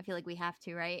feel like we have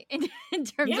to, right? in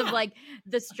terms of like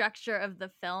the structure of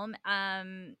the film.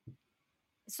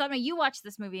 So I mean, you watched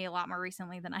this movie a lot more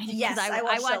recently than I did. Yes, I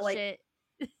watched it.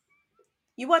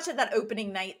 You watched it that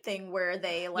opening night thing where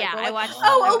they like, I watched.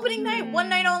 Opening night, one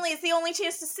night only. It's the only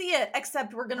chance to see it.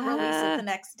 Except we're gonna release it the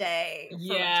next day.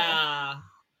 Yeah,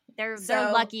 they're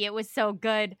lucky. It was so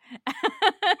good.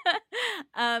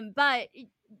 But.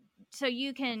 So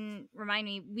you can remind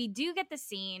me, we do get the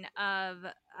scene of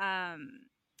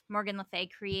Morgan Le Fay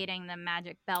creating the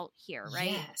magic belt here,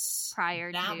 right? Yes.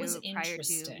 Prior to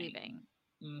leaving.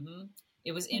 Mm-hmm.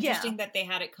 It was interesting that they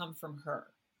had it come from her.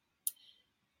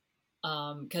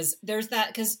 Because there's that.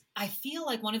 Because I feel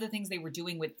like one of the things they were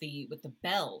doing with the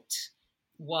belt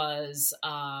was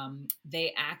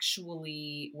they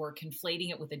actually were conflating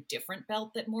it with a different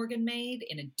belt that Morgan made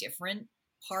in a different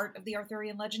part of the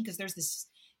Arthurian legend. Because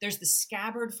there's the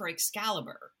scabbard for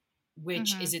Excalibur,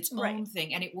 which is its own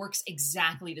thing, and it works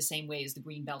exactly the same way as the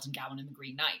green belt in Gawain and the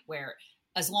Green Knight, where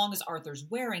as long as Arthur's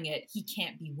wearing it, he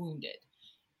can't be wounded.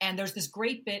 And there's this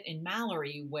great bit in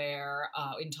Malory where,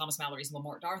 in Thomas Malory's La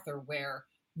Morte d'Arthur, where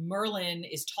Merlin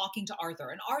is talking to Arthur,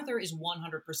 and Arthur is 100%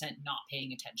 not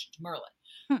paying attention to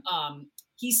Merlin.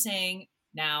 He's saying,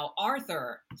 now,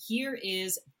 Arthur, here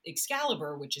is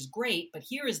Excalibur, which is great, but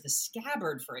here is the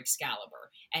scabbard for Excalibur.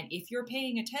 And if you're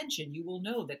paying attention, you will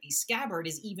know that the scabbard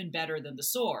is even better than the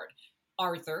sword.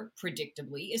 Arthur,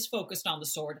 predictably, is focused on the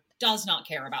sword, does not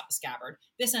care about the scabbard.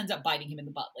 This ends up biting him in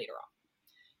the butt later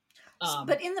on.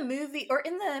 But in the movie, or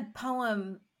in the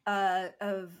poem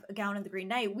of Gawain and the Green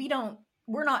Knight,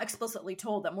 we're not explicitly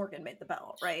told that Morgan made the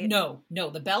belt, right? No.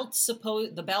 The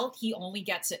belt he only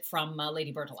gets it from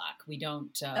Lady Bertilac. We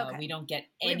don't get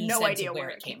any sense of where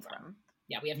it came from.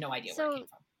 Yeah, we have no idea where it came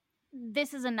from.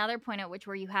 This is another point at which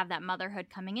where you have that motherhood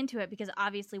coming into it, because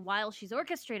obviously while she's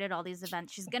orchestrated all these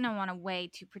events, she's going to want a way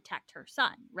to protect her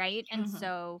son, right? And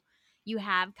so you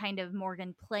have kind of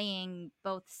Morgan playing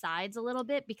both sides a little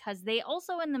bit, because they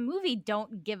also in the movie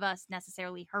don't give us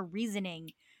necessarily her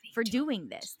reasoning for doing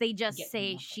this. They just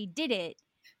say she did it,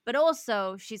 but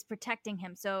also she's protecting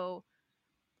him. So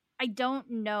I don't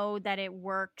know that it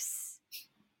works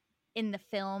in the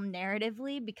film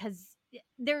narratively, because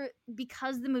the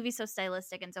movie's so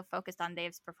stylistic and so focused on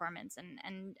Dave's performance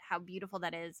and how beautiful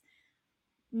that is,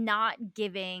 not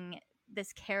giving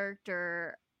this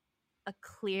character a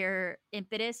clear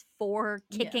impetus for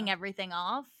kicking everything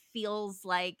off feels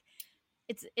like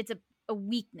it's a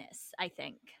weakness, I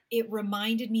think. It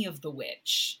reminded me of The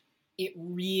Witch it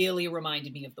really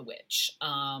reminded me of The Witch.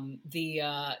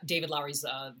 David Lowery's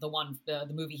the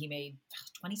movie he made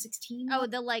 2016. Oh,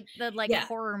 the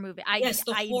horror movie. I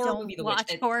don't movie,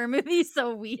 watch horror movies,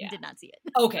 so we did not see it.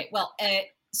 Okay, well,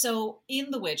 so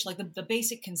in The Witch, like the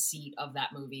basic conceit of that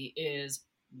movie is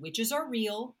witches are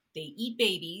real. They eat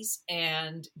babies,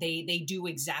 and they do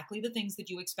exactly the things that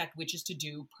you expect witches to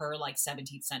do per like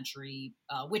 17th century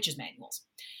witches manuals.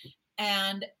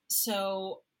 And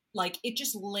so like it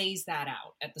just lays that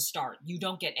out at the start. You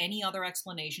don't get any other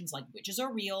explanations, like witches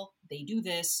are real, they do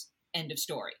this, end of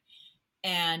story.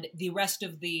 And the rest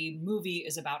of the movie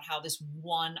is about how this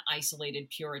one isolated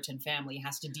Puritan family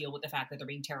has to deal with the fact that they're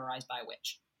being terrorized by a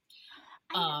witch.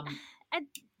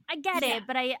 I get it,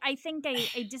 but I think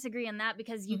I disagree on that,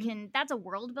 because you can, that's a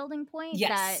world building point.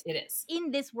 Yes, it is.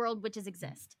 In this world, witches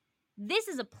exist. This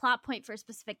is a plot point for a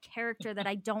specific character that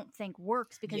I don't think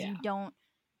works, because you don't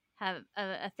have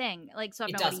a thing. Like, so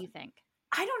what do you think?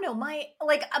 I don't know.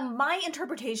 My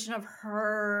interpretation of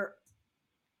her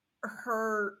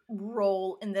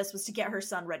role in this was to get her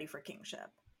son ready for kingship.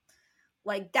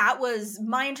 Like, that was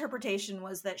my interpretation,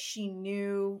 was that she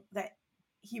knew that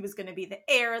he was going to be the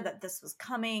heir, that this was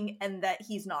coming, and that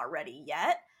he's not ready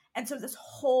yet. And so this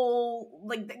whole,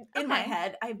 like, in my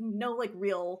head, I have no, like,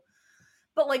 real,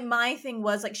 but, like, my thing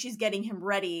was, like, she's getting him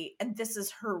ready, and this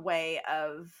is her way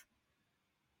of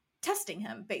testing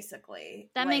him,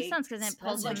 basically. That makes sense, because it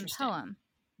pulls him poem.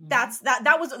 That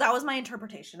was my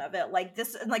interpretation of it. Like,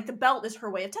 this, like, the belt is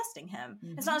her way of testing him.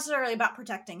 It's not necessarily about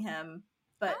protecting him,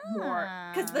 but more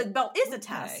because the belt is a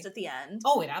test at the end.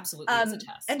 Oh, it absolutely is a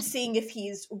test. And seeing if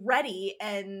he's ready,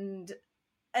 and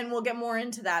we'll get more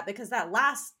into that, because the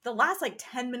last like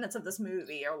 10 minutes of this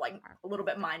movie are like a little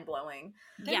bit mind blowing.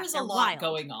 There's a lot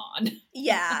going on.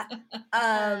 Yeah.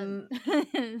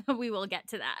 We will get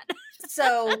to that.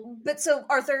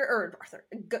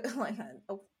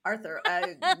 Arthur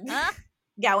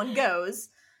Gawain goes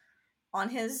on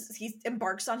he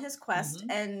embarks on his quest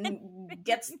and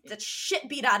gets the shit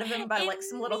beat out of him by like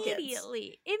some little kids.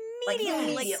 Immediately.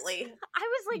 I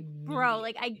was like, bro,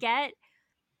 like, I get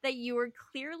that you were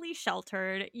clearly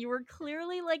sheltered. You were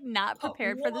clearly like not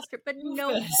prepared for this trip, but no,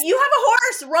 you have a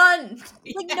horse, run.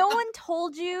 Like, no one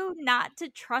told you not to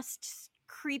trust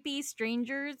creepy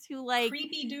strangers who like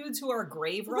creepy dudes who are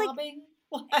grave robbing.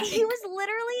 Like, he was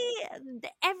literally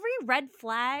every red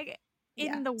flag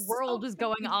in the world was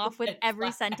going off with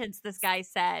every sentence this guy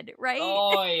said, right?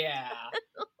 Oh yeah.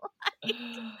 Like,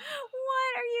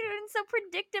 what are you doing so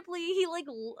predictably? He like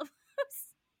was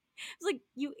like,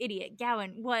 you idiot,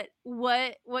 Gawain, what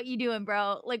you doing,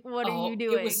 bro? Like, what are you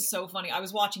doing? It was so funny. I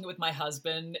was watching it with my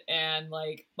husband, and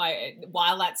like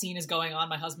while that scene is going on,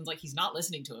 my husband's like, he's not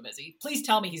listening to him, is he? Please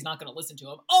tell me he's not going to listen to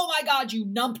him. Oh my God, you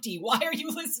numpty. Why are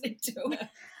you listening to him?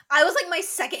 I was like, my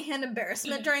secondhand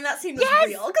embarrassment during that scene was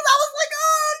real, because I was like,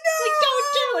 oh no, like, don't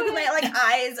do it. With my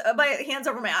eyes, my hands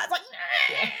over my eyes, like,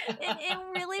 it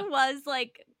really was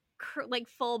like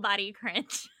full body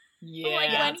cringe. Yeah,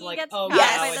 like when he gets oh caught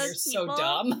by and those you're people. so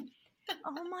dumb.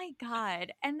 Oh my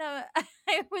God. And I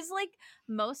was like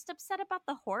most upset about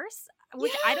the horse,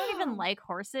 which I don't even like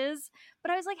horses, but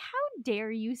I was like, how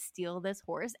dare you steal this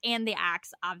horse? And the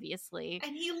axe, obviously.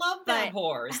 And he loved that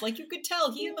horse. Like, you could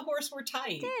tell he and the horse were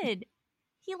tight. He did.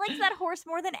 He likes that horse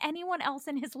more than anyone else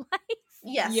in his life.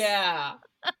 Yes. Yeah.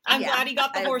 I'm glad he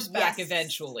got the horse back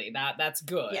eventually. That's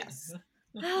good. Yes.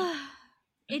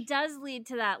 It does lead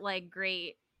to that like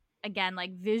great, again,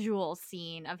 like visual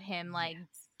scene of him like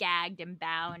gagged and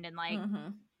bound and like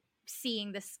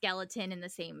seeing the skeleton in the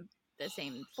same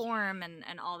form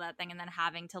and all that thing, and then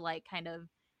having to like kind of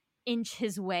inch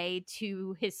his way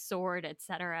to his sword,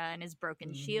 etc., and his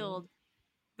broken shield.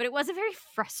 But it was a very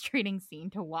frustrating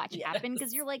scene to watch happen,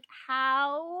 because you're like,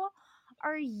 how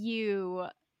are you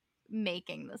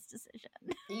making this decision?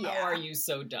 How are you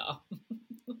so dumb?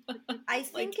 I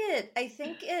think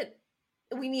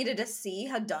we needed to see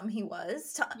how dumb he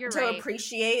was to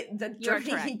appreciate the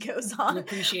journey he goes on.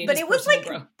 But it was like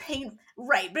painful.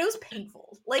 Right, but it was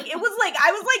painful. Like, it was like,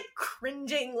 I was like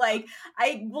cringing. Like,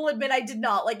 I will admit I did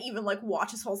not like even like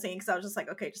watch this whole scene, because I was just like,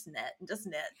 okay, just knit. Let's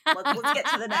get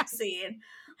to the next scene.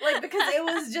 Like, because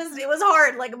it was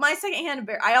hard. Like, my secondhand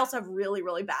I also have really,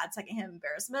 really bad secondhand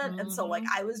embarrassment. And so like,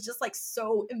 I was just like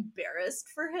so embarrassed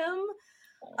for him.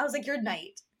 I was like, you're a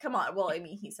knight. Come on. Well, I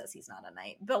mean, he says he's not a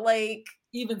knight, but like,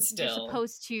 even still, you're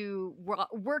supposed to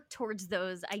work towards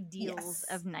those ideals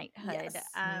of knighthood,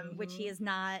 which he is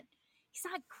not. He's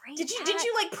not great. Did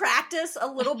you like practice a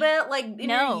little bit, like in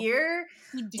your year?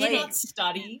 He did not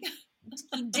study.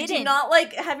 He did you not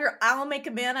like have your "I'll make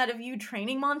a man out of you"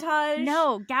 training montage?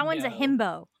 No, Gawain's a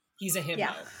himbo. He's a himbo.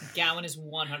 Yeah. Gowan is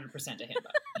 100% a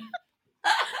himbo.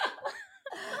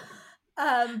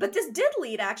 But this did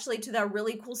lead actually to that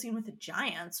really cool scene with the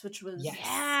giants, which was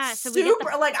Yeah, so super. we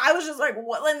get the- like I was just like,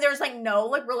 what? And there's like no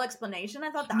like real explanation.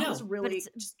 I thought that No, was really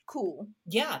just cool.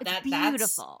 Yeah, It's that's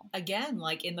beautiful. again,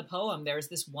 like in the poem, there's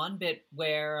this one bit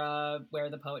where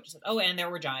the poet just said, "Oh, and there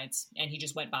were giants," and he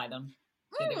just went by them.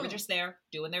 So they were just there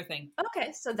doing their thing.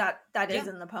 Okay, so that is Yeah.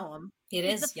 in the poem. It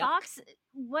is. The fox.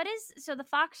 What is so? The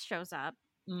fox shows up.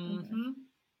 Mm-hmm.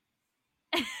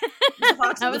 The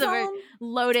fox That in was the a very poem?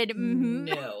 loaded. Mm-hmm.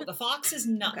 No, the fox is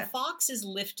not. Okay. The fox is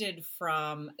lifted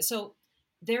from. So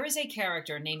there is a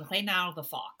character named Reynard the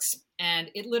Fox, and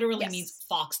it literally Yes. means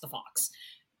fox the fox.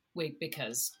 Wait,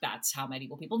 because that's how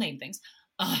medieval people name things.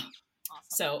 Awesome.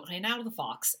 So Reynard the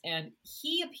Fox, and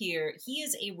he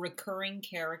is a recurring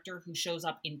character who shows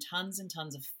up in tons and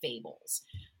tons of fables.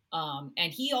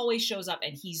 And he always shows up,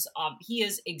 and he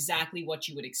is exactly what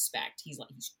you would expect. He's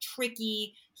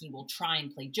tricky. He will try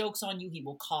and play jokes on you. He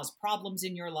will cause problems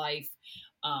in your life.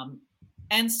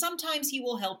 And sometimes he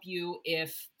will help you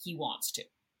if he wants to.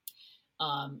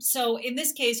 So in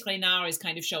this case, Reynard is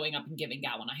kind of showing up and giving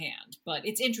Gowan a hand. But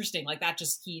it's interesting, like that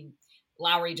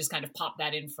Lowry just kind of popped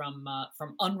that in from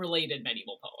unrelated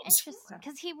medieval poems. Interesting,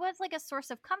 because he was like a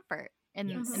source of comfort in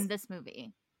Yes. in this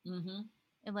movie. Mm-hmm.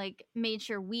 It like made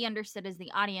sure we understood as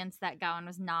the audience that Gowan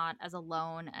was not as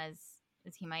alone as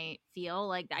he might feel.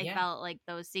 Like I Yeah. felt like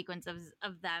those sequences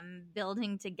of them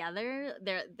building together,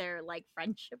 their like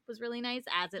friendship was really nice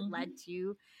as it led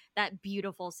to that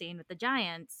beautiful scene with the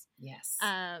giants. Yes.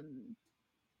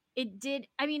 It did.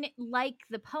 I mean, like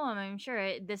the poem, I'm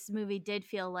sure this movie did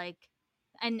feel like,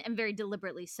 and very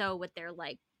deliberately so, with their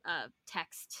like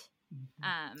text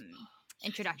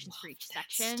introductions for each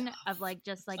section stuff. of like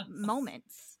just like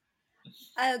moments.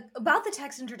 About the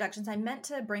text introductions, I meant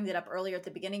to bring that up earlier at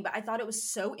the beginning, but I thought it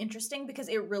was so interesting because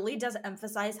it really does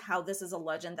emphasize how this is a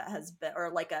legend that has been, or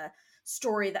like a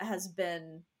story that has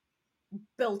been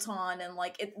built on, and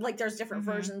like it, like there's different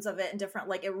versions of it and different,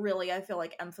 like it really, I feel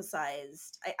like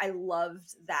emphasized. I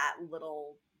loved that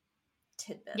little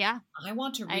tidbit. Yeah, I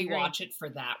want to I agree. rewatch it for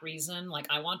that reason. Like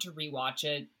I want to rewatch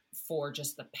it for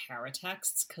just the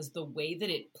paratexts, because the way that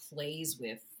it plays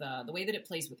with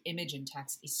image and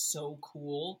text is so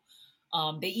cool.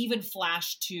 They even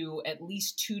flash to at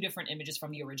least 2 different images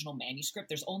from the original manuscript.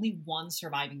 There's only one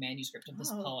surviving manuscript of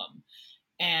this poem,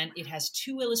 and it has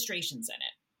 2 illustrations in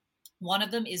it. One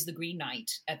of them is the Green Knight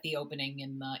at the opening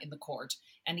in the court,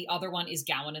 and the other one is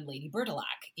Gowan and Lady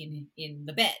Bertilac in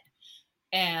the bed.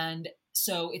 And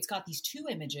so it's got these 2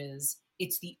 images.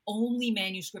 It's the only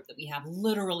manuscript that we have,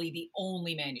 literally the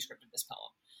only manuscript of this poem.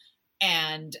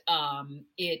 And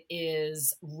it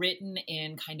is written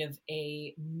in kind of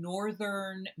a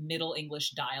Northern Middle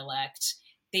English dialect.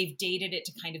 They've dated it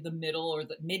to kind of the middle or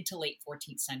the mid to late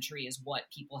 14th century is what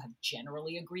people have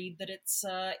generally agreed that it's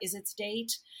is its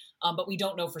date. But we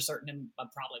don't know for certain, and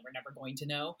probably we're never going to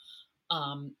know.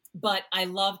 But I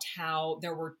loved how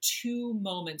there were 2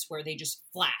 moments where they just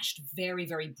flashed very,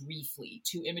 very briefly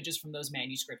 2 images from those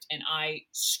manuscripts, and I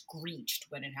screeched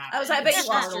when it happened. I was like, I bet you lost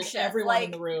your Startled shit. everyone Like,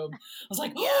 in the room. I was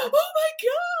like, Yeah. oh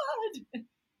my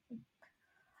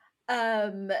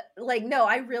god! Like no,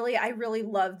 I really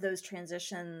love those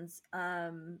transitions.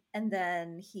 And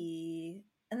then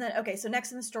okay, so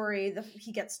next in the story,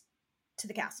 he gets to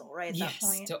the castle, right? At that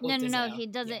point. to no, Otezel. he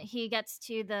doesn't. Yeah. He gets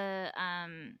to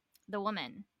the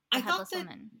woman. The I thought headless that.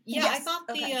 woman. Yeah, Yes, I thought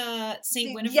okay. the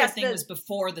Saint Winifred Yes, thing was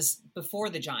before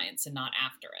the giants and not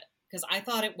after it, because I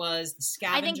thought it was the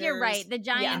scavengers. I think you're right. The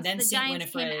giants, and then the Saint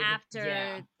giants came Winifred, after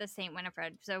yeah. the Saint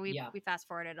Winifred. So we Yeah. fast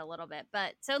forwarded a little bit,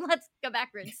 but so let's go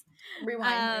backwards.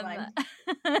 Rewind.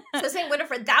 So Saint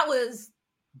Winifred,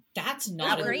 that's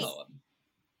not a great. poem.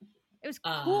 It was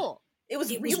cool. It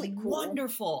was really cool.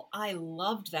 Wonderful. I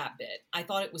loved that bit. I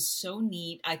thought it was so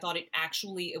neat. I thought it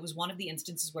was one of the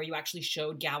instances where you actually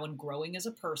showed Gowan growing as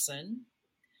a person.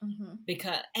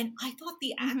 And I thought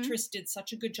the actress did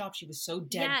such a good job. She was so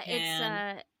deadpan.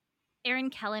 Yeah, it's Erin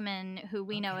Kellyman, who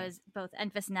we know as both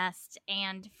Enfys Nest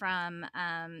and from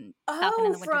Falcon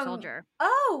and the Winter Soldier.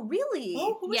 Oh, really?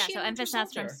 Oh, who was Yeah, she so in Winter Enfys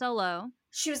Nest from Soldier? Solo.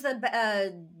 She was the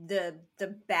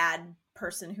bad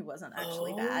person who wasn't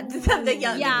actually bad. Oh. the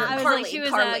young, Yeah, I was Carly, like, she was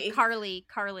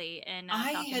Carly in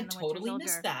I Falcon had and the Winter totally Soldier.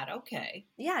 missed that. Okay.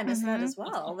 Yeah, I missed that as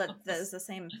well. That is the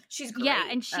same. She's great. Yeah,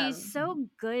 and she's so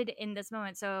good in this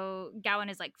moment. So Gowan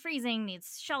is like freezing,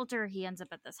 needs shelter. He ends up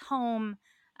at this home,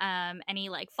 and he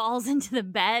like falls into the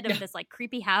bed of this like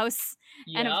creepy house.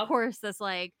 And of course, this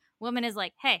like woman is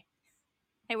like, "Hey,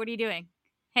 what are you doing?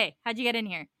 Hey, how'd you get in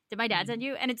here? Did my dad send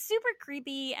you?" And it's super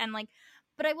creepy and like.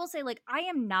 But I will say, like, I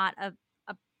am not a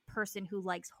person who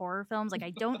likes horror films. Like,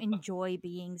 I don't enjoy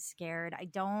being scared. I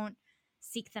don't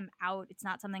seek them out. It's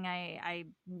not something I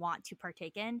want to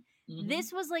partake in. Mhm.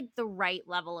 This was like the right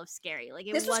level of scary. Like,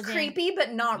 This was wasn't creepy,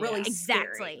 but not really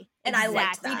exactly scary. And I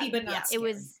liked that. Creepy, but not It scared.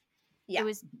 was it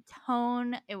was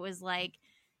tone, it was like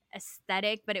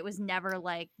aesthetic, but it was never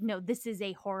like, no, this is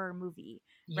a horror movie,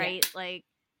 right? Like,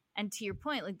 and to your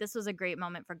point, like, this was a great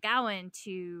moment for Gowan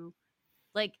to,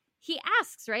 like, he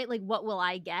asks, right, like, what will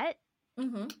I get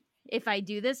if I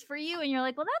do this for you? And you're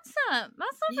like, well, that's not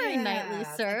very knightly,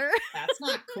 sir. That's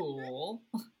not cool.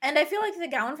 And I feel like the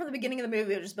Gowan from the beginning of the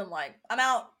movie would just been like, I'm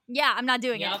out. Yeah, I'm not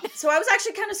doing Yep. it. So I was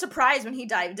actually kind of surprised when he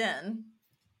dived in.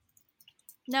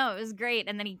 No, it was great.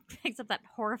 And then he picks up that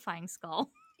horrifying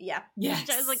skull. Yeah. Yes.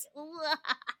 I was like,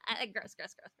 gross.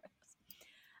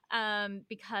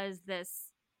 Because this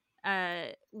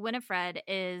Winifred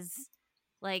is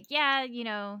like, yeah, you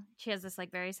know, she has this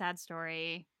like very sad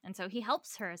story, and so he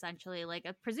helps her essentially, like,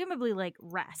 presumably like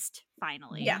rest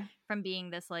finally, from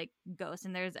being this like ghost.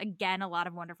 And there's again a lot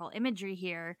of wonderful imagery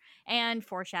here and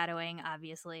foreshadowing,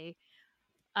 obviously,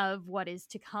 of what is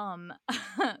to come.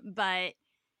 But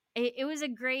it was a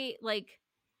great, like,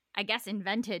 I guess,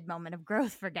 invented moment of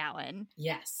growth for Gowan.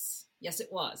 Yes, it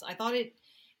was. I thought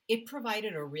it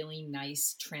provided a really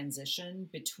nice transition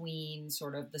between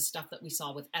sort of the stuff that we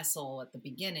saw with Essel at the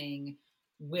beginning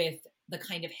with the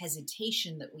kind of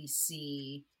hesitation that we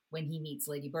see when he meets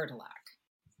Lady Bertilac.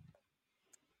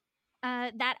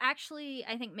 That actually,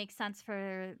 I think, makes sense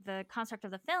for the construct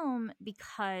of the film,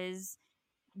 because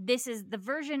this is the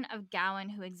version of Gowan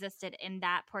who existed in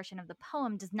that portion of the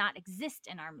poem does not exist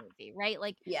in our movie, right?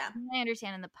 Like, I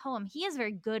understand in the poem, he is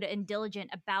very good and diligent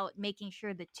about making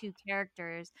sure the two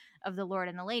characters of the Lord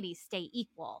and the Lady stay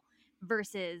equal,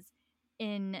 versus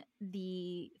in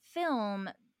the film,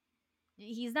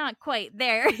 he's not quite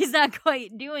there. He's not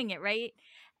quite doing it, right?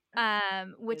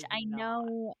 Which I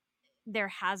know there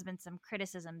has been some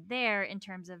criticism there in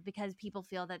terms of, because people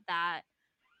feel that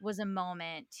was a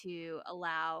moment to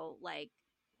allow like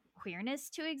queerness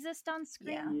to exist on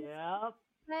screen.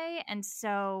 Right? And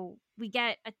so we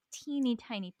get a teeny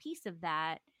tiny piece of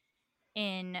that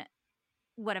in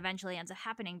what eventually ends up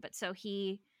happening. But so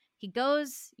he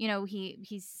goes, you know,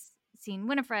 he's seen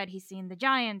Winifred, he's seen the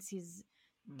giants, he's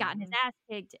gotten his ass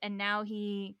kicked, and now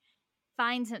he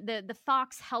finds the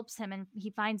fox helps him, and he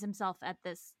finds himself at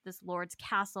this lord's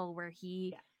castle where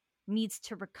he needs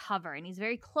to recover, and he's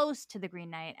very close to the Green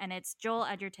Knight, and it's Joel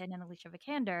Edgerton and Alicia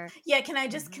Vikander. Yeah, can I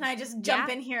just jump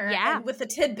in here and with the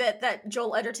tidbit that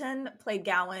Joel Edgerton played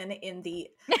Gowan in the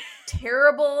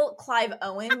terrible Clive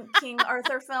Owen King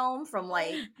Arthur film from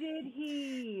like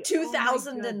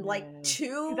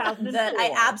 2002 that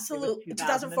I absolutely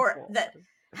 2004 that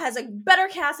has a better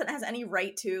cast than it has any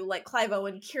right to, like Clive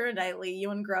Owen, Keira Knightley,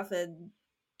 Ewan Gruffin,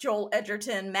 Joel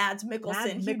Edgerton, Mads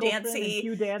Mikkelsen, Hugh Dancy.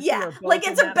 Yeah, like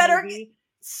it's a better, movie.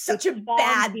 Such a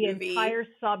bad the movie. Entire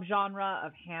subgenre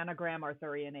of Hanagram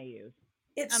Arthurian AUs.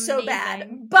 It's amazing. So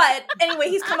bad. But anyway,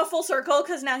 he's come a full circle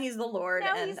because now he's the Lord.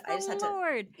 Now and he's the I just had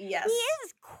Lord. Yes. He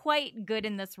is quite good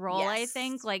in this role, I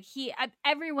think. Like,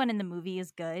 everyone in the movie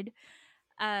is good.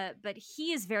 But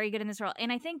he is very good in this role.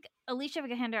 And I think Alicia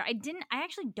Vikander, I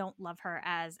actually don't love her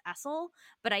as Essel,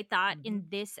 but I thought in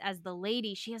this as the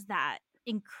lady, she has that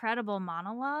incredible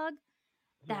monologue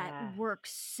that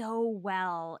works so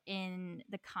well in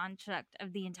the construct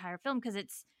of the entire film, because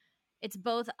it's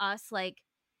both us, like,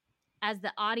 as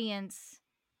the audience,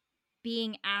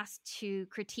 being asked to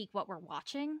critique what we're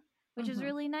watching, which is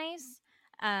really nice.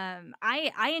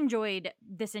 I enjoyed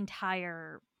this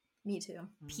entire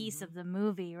piece of the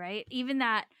movie, right? Even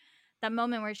that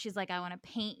moment where she's like, I want to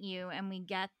paint you, and we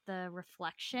get the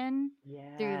reflection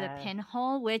through the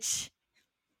pinhole, which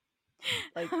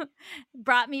like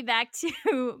brought me back to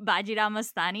Bajirao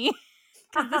Mastani,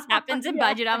 because this happens in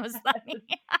Bajirao Mastani.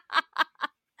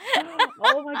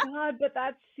 Oh my god, but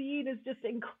that scene is just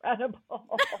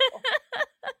incredible.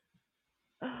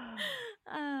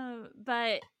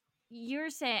 But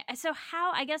you're saying, so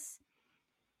how, I guess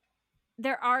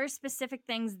there are specific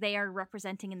things they are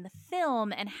representing in the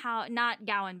film, and how, not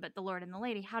Gowan, but the Lord and the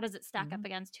Lady, how does it stack up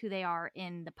against who they are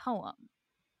in the poem?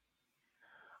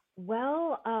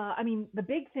 Well, I mean, the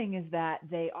big thing is that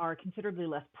they are considerably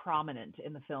less prominent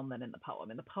in the film than in the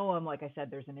poem. In the poem, like I said,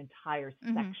 there's an entire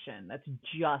section that's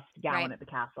just Gowan at the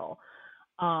castle.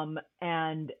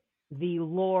 And the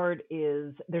Lord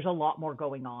there's a lot more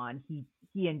going on.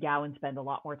 He and Gowan spend a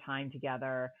lot more time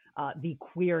together. The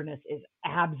queerness is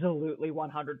absolutely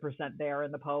 100% there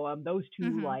in the poem. Those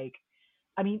two, like,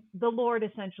 I mean, the Lord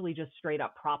essentially just straight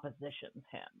up propositions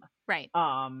him. Right.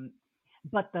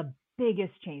 But the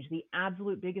biggest change, the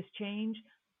absolute biggest change,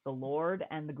 The Lord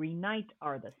and the Green Knight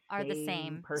are the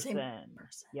same person.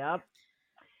 Yep.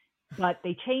 But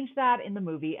they changed that in the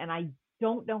movie, and I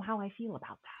don't know how I feel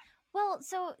about that. Well,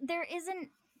 so there isn't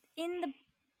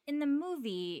in the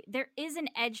movie, there is an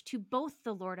edge to both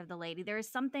the Lord of the Lady. There is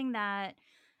something that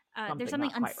there's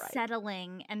something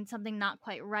unsettling right. and something not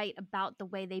quite right about the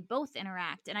way they both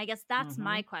interact. And I guess that's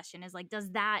my question is like, does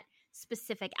that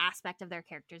specific aspect of their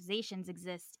characterizations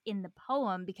exist in the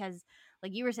poem? Because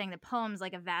like you were saying, the poem's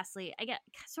like a vastly, I get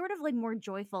sort of like more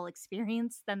joyful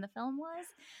experience than the film was.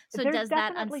 So does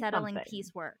that unsettling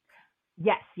piece work?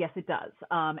 Yes, it does.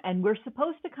 And we're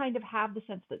supposed to kind of have the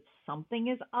sense that something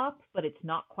is up, but it's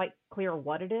not quite clear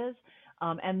what it is.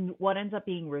 And what ends up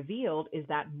being revealed is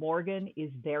that Morgan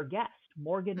is their guest.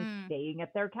 Morgan is staying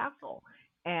at their castle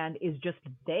and is just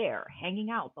there, hanging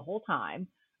out the whole time.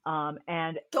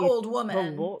 And the old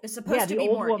woman is supposed to be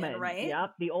Morgan, right?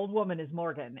 Yep, the old woman is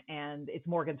Morgan, and it's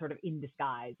Morgan sort of in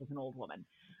disguise as an old woman.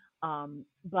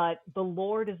 But the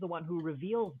Lord is the one who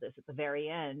reveals this at the very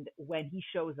end when he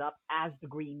shows up as the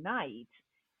Green Knight.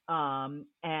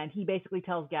 And he basically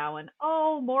tells Gawain,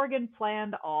 oh, Morgan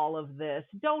planned all of this.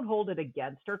 Don't hold it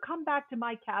against her. Come back to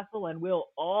my castle and we'll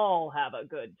all have a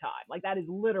good time. Like that is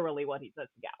literally what he says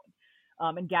to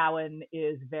Gawain. And Gawain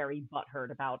is very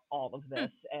butthurt about all of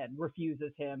this and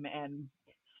refuses him and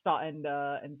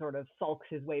sort of sulks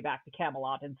his way back to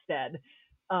Camelot instead.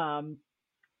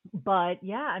 But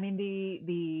yeah, I mean,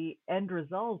 the end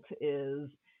result is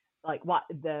like what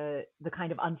the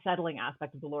kind of unsettling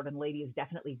aspect of the Lord and Lady is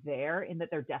definitely there in that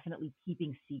they're definitely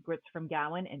keeping secrets from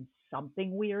Gawain and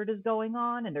something weird is going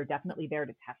on and they're definitely there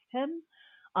to test him.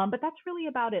 But that's really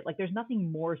about it. Like there's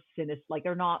nothing more sinister. Like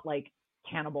they're not like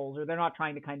cannibals or they're not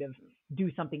trying to kind of do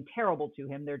something terrible to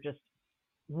him. They're just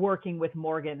working with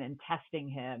Morgan and testing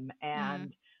him.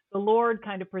 And the Lord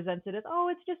kind of presents it as, oh,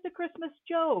 it's just a Christmas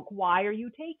joke. Why are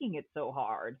you taking it so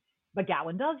hard? But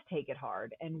Gawain does take it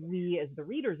hard. And we, as the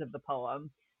readers of the poem,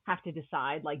 have to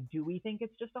decide, like, do we think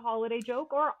it's just a holiday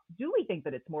joke or do we think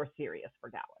that it's more serious for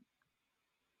Gawain?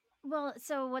 Well,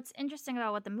 so what's interesting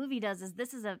about what the movie does is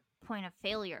this is a point of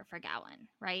failure for Gawain,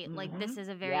 right? Like this is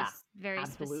a very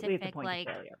specific like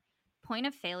point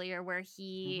of failure where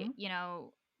he, you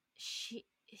know,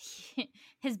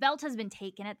 his belt has been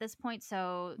taken at this point,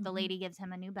 so the lady gives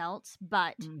him a new belt,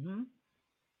 but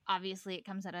obviously it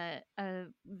comes at a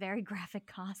very graphic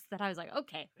cost that I was like,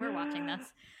 okay, we're watching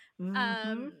this.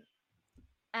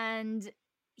 And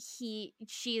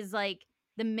she's like,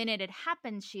 the minute it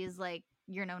happens, she's like,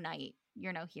 you're no knight,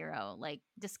 you're no hero, like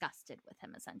disgusted with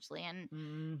him essentially.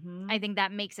 And I think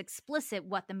that makes explicit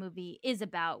what the movie is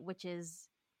about, which is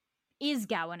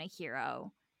Gawain a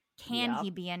hero? Can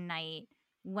he be a knight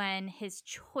when his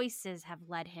choices have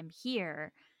led him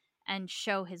here and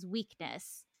show his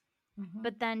weakness?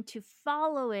 But then to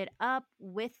follow it up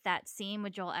with that scene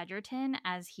with Joel Edgerton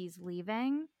as he's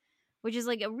leaving, which is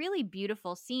like a really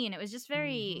beautiful scene. It was just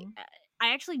very,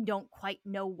 I actually don't quite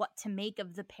know what to make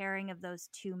of the pairing of those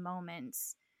two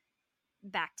moments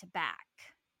back to back.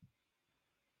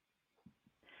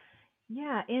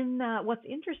 Yeah, what's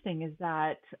interesting is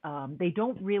that they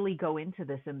don't really go into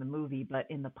this in the movie, but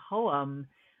in the poem,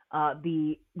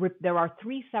 there are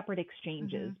three separate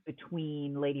exchanges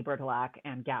between Lady Bertilac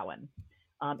and Gawain.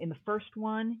 In the first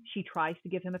one, she tries to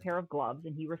give him a pair of gloves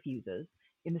and he refuses.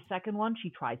 In the second one, she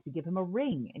tries to give him a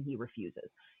ring and he refuses.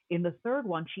 In the third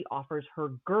one, she offers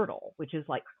her girdle, which is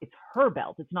like, it's her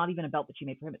belt. It's not even a belt that she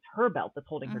made for him. It's her belt that's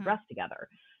holding her dress together.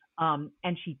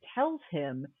 And she tells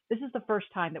him, this is the first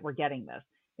time that we're getting this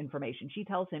information. She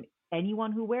tells him,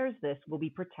 anyone who wears this will be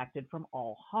protected from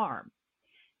all harm.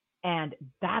 And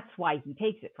that's why he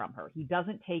takes it from her. He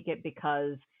doesn't take it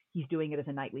because he's doing it as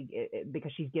a knightly,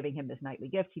 because she's giving him this knightly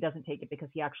gift. He doesn't take it because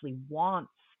he actually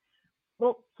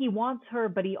he wants her,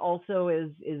 but he also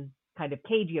is kind of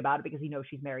cagey about it because he knows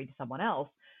she's married to someone else.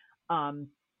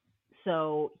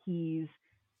 So he's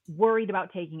worried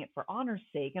about taking it for honor's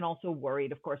sake, and also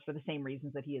worried, of course, for the same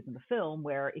reasons that he is in the film,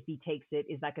 where if he takes it,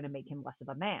 is that going to make him less of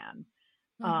a man?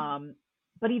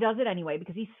 But he does it anyway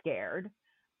because he's scared.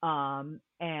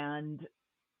 And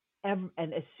as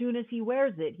soon as he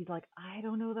wears it, he's like, I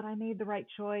don't know that I made the right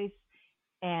choice.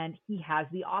 And he has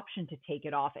the option to take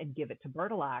it off and give it to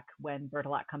Bertilac when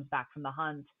Bertilac comes back from the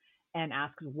hunt and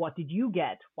asks, what did you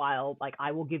get? While like,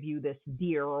 I will give you this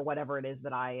deer or whatever it is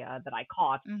that I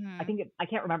caught. I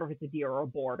can't remember if it's a deer or a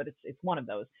boar, but it's one of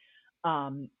those.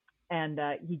 And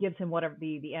he gives him whatever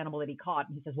the animal that he caught.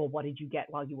 And he says, well, what did you get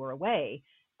while you were away?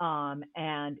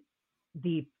 And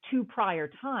the two prior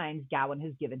times, Gawain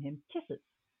has given him kisses.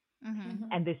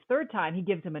 And this third time, he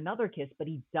gives him another kiss, but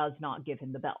he does not give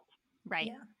him the belt.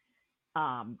 Right.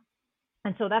 Yeah.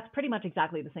 And so that's pretty much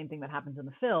exactly the same thing that happens in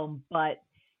the film, but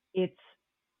it's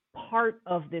part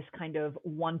of this kind of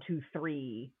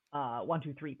 1-2-3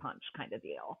 punch kind of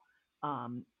deal.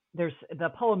 The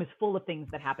poem is full of things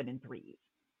that happen in threes.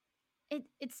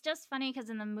 It's just funny because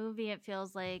in the movie it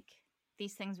feels like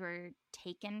these things were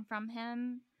taken from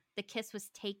him. The kiss was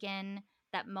taken.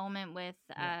 That moment with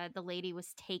the lady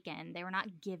was taken. They were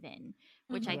not given,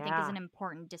 which I think is an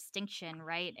important distinction,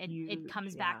 right? It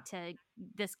comes back to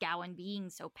this Gawain being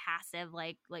so passive,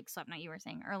 like Swapna, you were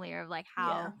saying earlier, of like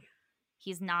how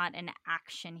he's not an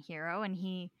action hero, and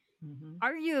he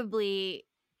arguably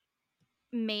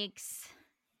makes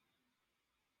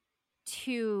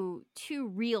two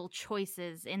real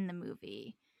choices in the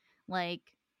movie,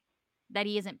 like that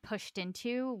he isn't pushed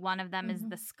into. One of them is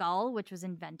the skull, which was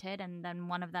invented, and then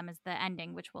one of them is the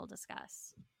ending, which we'll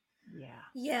discuss.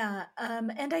 Yeah.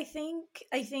 And I think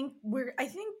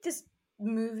this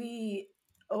movie,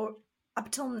 or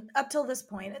up till this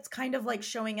point, it's kind of like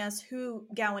showing us who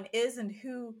Gawain is and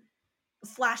who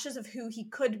flashes of who he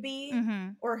could be,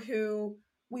 or who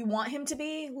we want him to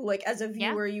be. Like, as a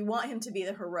viewer, you want him to be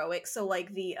the heroic. So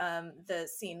like the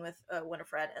scene with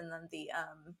Winifred, and then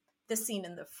the scene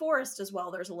in the forest as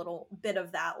well, there's a little bit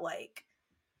of that, like,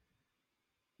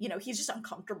 you know, he's just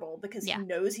uncomfortable because he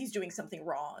knows he's doing something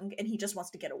wrong, and he just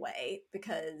wants to get away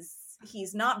because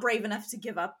he's not brave enough to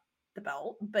give up the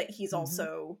belt, but he's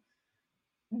also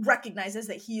recognizes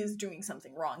that he is doing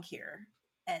something wrong here,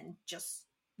 and just,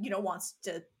 you know, wants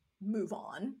to move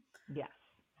on.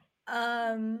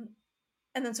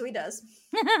 And then so he does.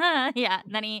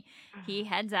 Then he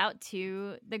heads out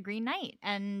to the Green Knight,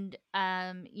 and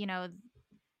you know,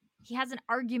 he has an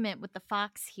argument with the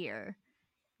fox here,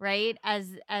 right?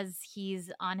 As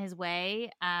he's on his way.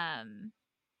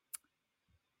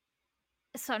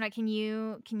 So now, can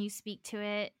you speak to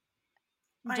it?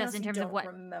 Just in terms of what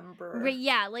remember. Right,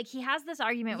 yeah, like he has this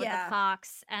argument with the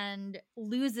fox and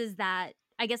loses that.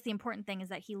 I guess the important thing is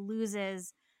that he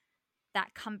loses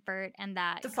that comfort and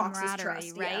that camaraderie,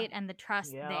 trust, right? And the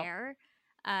trust there.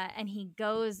 And he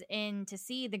goes in to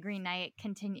see the Green Knight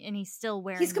continue, and he's still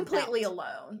wearing. He's completely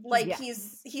alone. Like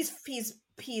he's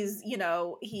you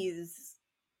know, he's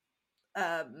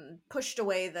pushed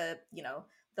away the, you know,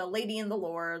 the lady and the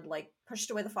lord, like pushed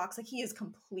away the fox. Like, he is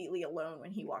completely alone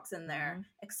when he walks in there,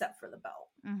 except for the belt.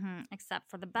 Except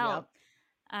for the belt.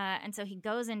 And so he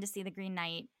goes in to see the Green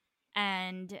Knight,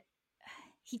 and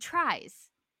he tries.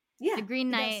 The Green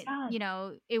Knight, you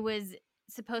know, it was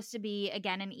supposed to be,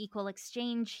 again, an equal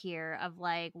exchange here of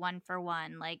like 1 for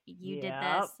 1. Like, you did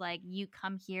this, like, you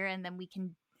come here, and then we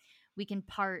can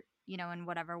part, you know, in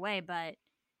whatever way. But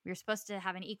we were supposed to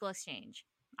have an equal exchange.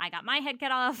 I got my head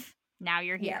cut off. Now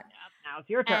you're here. Now it's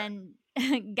your turn.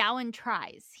 And Gawain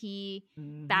tries. He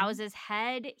bows his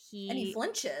head. And he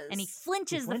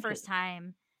flinches. The first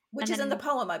time. Which is in the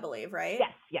poem, I believe, right?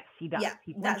 Yes, he does. Yeah,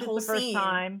 he flinches the first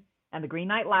time, and the Green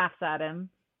Knight laughs at him,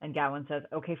 and Gawain says,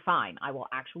 okay, fine, I will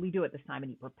actually do it this time. And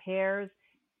he prepares,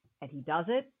 and he does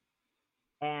it.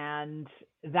 And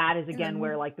that is, again,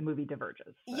 where, like, the movie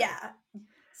diverges. So.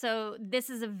 So this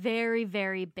is a very,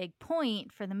 very big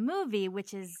point for the movie,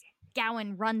 which is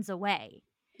Gawain runs away.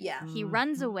 He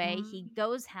runs away. He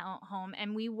goes home,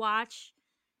 and we watch,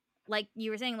 like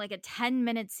you were saying, like a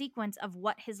 10-minute sequence of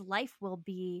what his life will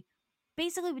be,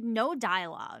 basically with no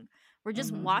dialogue. We're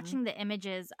just watching the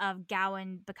images of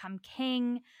Gawain become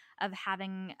king, of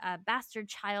having a bastard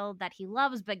child that he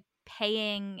loves, but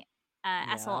paying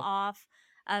Essel off,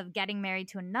 of getting married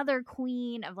to another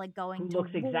queen, of like going to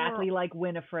looks war. Exactly like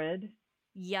Winifred.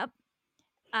 Yep.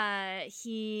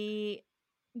 He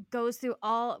goes through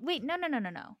all. Wait, no.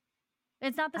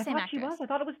 It's not the same actress. I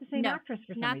thought it was the same actress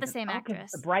for some reason. Not the same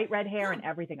actress. The bright red hair and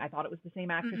everything. I thought it was the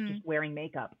same actress just wearing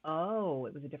makeup. Oh,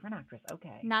 it was a different actress.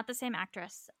 Okay. Not the same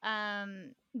actress.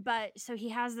 But so he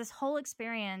has this whole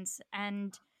experience,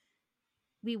 and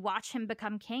we watch him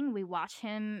become king. We watch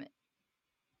him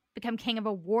become king of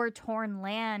a war-torn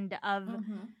land, of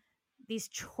these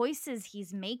choices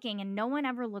he's making, and no one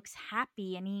ever looks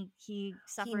happy, and he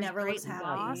suffers great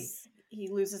loss. He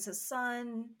loses his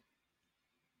son.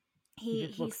 He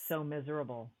just looks so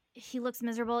miserable. He looks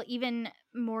miserable. Even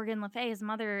Morgan Le Fay, his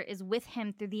mother, is with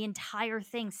him through the entire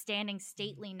thing, standing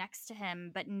stately next to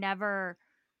him, but never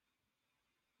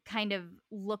kind of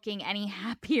looking any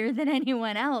happier than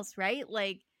anyone else, right?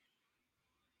 Like,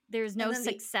 there's no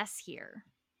success here.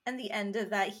 And the end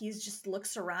of that, he's just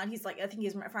looks around. He's like, I think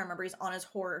if I remember, he's on his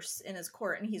horse in his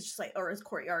court, and he's just like, or his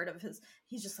courtyard of his,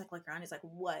 he's just like around. He's like,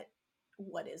 what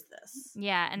is this?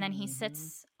 Yeah. And then he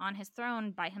sits on his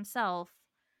throne by himself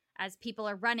as people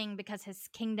are running because his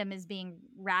kingdom is being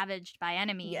ravaged by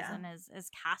enemies, and his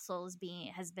castle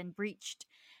has been breached,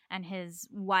 and his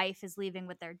wife is leaving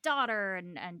with their daughter,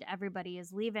 and everybody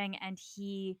is leaving, and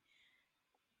he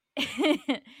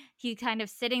kind of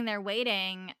sitting there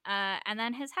waiting, and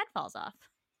then his head falls off.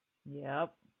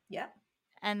 Yep.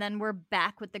 And then we're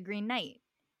back with the Green Knight.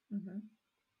 Mm-hmm.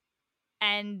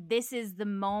 And this is the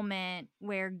moment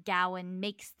where Gawain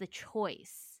makes the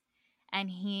choice. And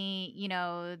he,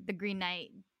 the Green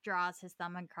Knight draws his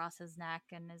thumb across his neck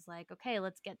and is like, okay,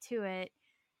 let's get to it.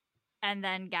 And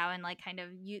then Gawain, like, kind of,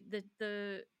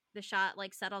 the shot,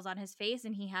 like, settles on his face,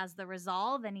 and he has the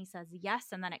resolve, and he says yes,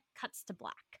 and then it cuts to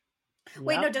black.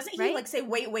 Wait, no, doesn't he, like, say,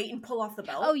 wait, and pull off the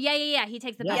belt? Oh, yeah. He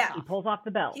takes the belt off. He pulls off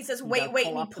the belt. He says, wait,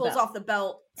 and he pulls off the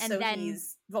belt, and so then,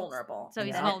 he's vulnerable. So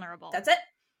he's vulnerable. That's it?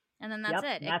 And then that's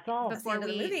it. That's all. Before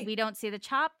we don't see the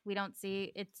chop, we don't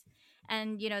see it's...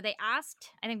 And, they asked,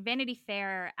 I think Vanity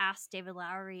Fair asked David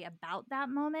Lowery about that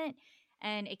moment,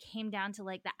 and it came down to,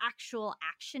 like, the actual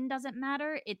action doesn't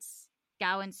matter. It's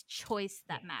Gawain's choice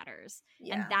that matters.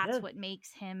 And that's what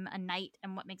makes him a knight,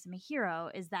 and what makes him a hero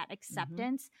is that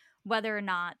acceptance, whether or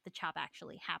not the chop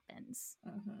actually happens.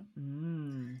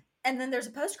 And then there's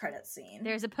a post-credit scene.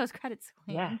 There's a post-credit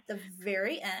scene. At the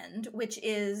very end, which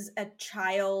is a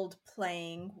child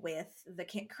playing with the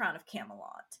Crown of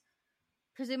Camelot.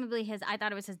 Presumably I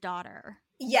thought it was his daughter.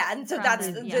 Yeah, and so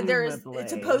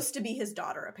it's supposed to be his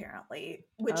daughter, apparently,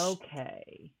 which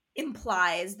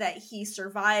implies that he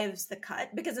survives the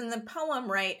cut, because in the poem,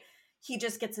 right, he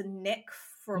just gets a nick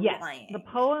for lying.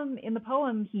 In the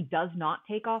poem, he does not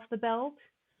take off the belt,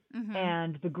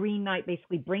 and the Green Knight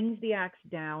basically brings the axe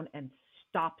down and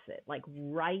stops it, like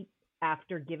right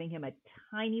after giving him a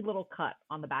tiny little cut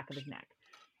on the back of his neck.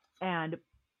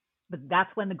 But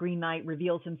that's when the Green Knight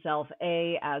reveals himself,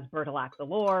 A, as Bertilac the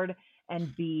Lord,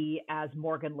 and B, as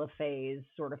Morgan Le Fay's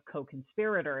sort of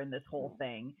co-conspirator in this whole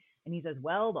thing. And he says,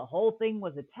 well, the whole thing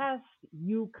was a test.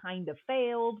 You kind of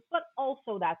failed, but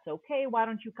also that's okay. Why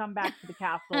don't you come back to the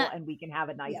castle and we can have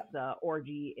a nice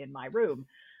orgy in my room?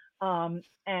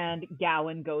 And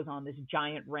Gawain goes on this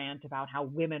giant rant about how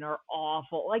women are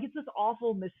awful. Like, it's this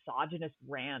awful misogynist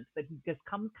rant that he just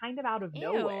comes kind of out of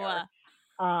nowhere.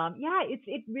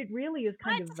 It really is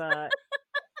kind of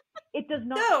it does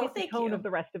not fit the tone of the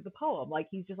rest of the poem. Like,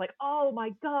 he's just like, oh my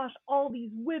gosh, all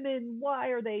these women, why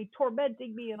are they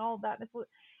tormenting me and all that?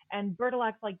 And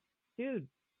Bertilac's like, dude,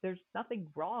 there's nothing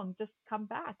wrong, just come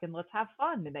back and let's have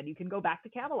fun, and then you can go back to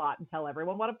Camelot and tell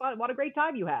everyone what a great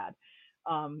time you had.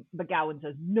 But Gawain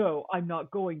says, no, I'm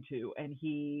not going to, and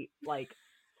he like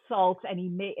sulks, and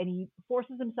he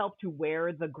forces himself to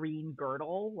wear the green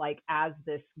girdle like as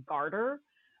this garter.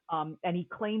 And he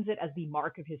claims it as the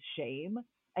mark of his shame.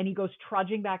 And he goes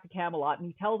trudging back to Camelot, and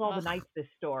he tells all the knights this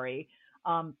story.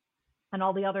 And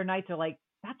all the other knights are like,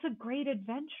 that's a great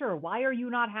adventure. Why are you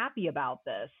not happy about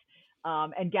this?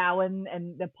 And Gawain,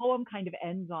 and the poem kind of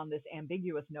ends on this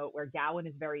ambiguous note where Gawain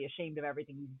is very ashamed of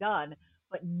everything he's done,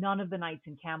 but none of the knights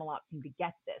in Camelot seem to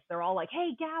get this. They're all like,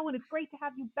 hey, Gawain, it's great to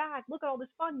have you back. Look at all this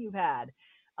fun you've had.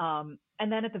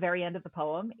 And then at the very end of the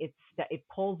poem, it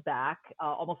pulls back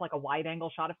almost like a wide angle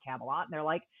shot of Camelot, and they're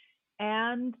like,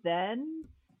 and then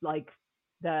like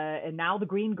and now the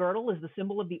green girdle is the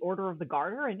symbol of the Order of the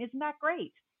Garter, and isn't that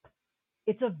great?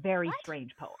 It's a very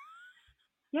strange poem.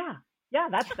 Yeah,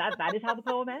 that is how the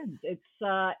poem ends. It's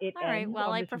it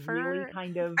all ends on this really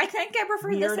kind of I think I prefer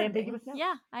weird, this ambiguous note.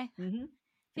 Yeah,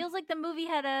 feels like the movie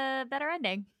had a better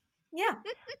ending. Yeah.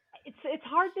 It's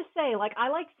hard to say. Like, I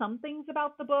like some things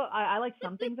about the book. I like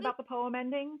some things about the poem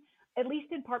ending, at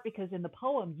least in part because in the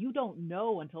poem you don't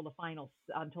know until the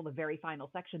very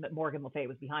final section that Morgan Le Fay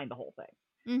was behind the whole thing.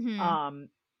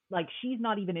 Like, she's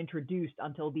not even introduced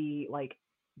until maybe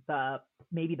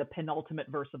the penultimate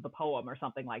verse of the poem or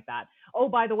something like that. Oh,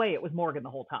 by the way, it was Morgan the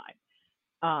whole time.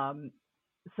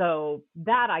 So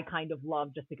that I kind of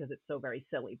love just because it's so very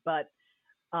silly. But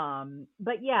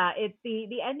yeah, it's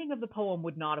the ending of the poem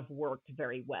would not have worked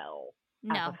very well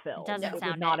as a film. It doesn't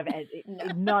sound would not have.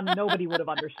 Nobody would have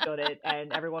understood it,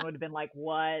 and everyone would have been like,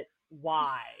 "What?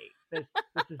 Why? This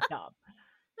is dumb."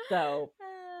 So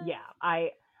yeah,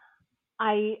 I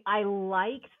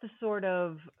liked the sort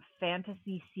of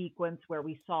fantasy sequence where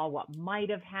we saw what might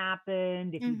have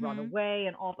happened if you run away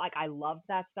and all. Like, I loved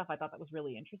that stuff. I thought that was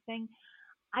really interesting.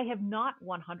 I have not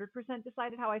 100%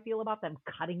 decided how I feel about them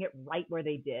cutting it right where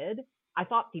they did. I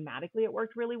thought thematically it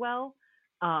worked really well.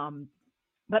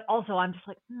 But also I'm just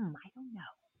like, I don't know.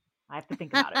 I have to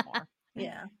think about it more.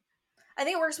 Yeah. I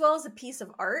think it works well as a piece of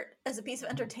art. As a piece of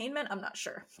entertainment, I'm not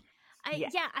sure.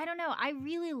 I don't know. I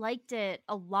really liked it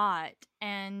a lot,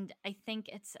 and I think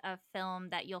it's a film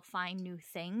that you'll find new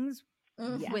things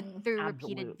through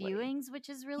repeated viewings, which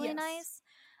is really nice.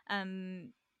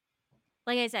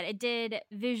 Like I said, it did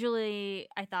visually,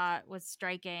 I thought, was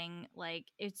striking. Like,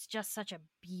 it's just such a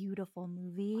beautiful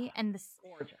movie. And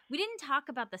we didn't talk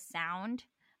about the sound,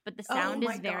 but the sound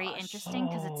is very interesting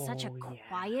because it's such a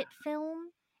quiet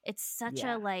film. It's such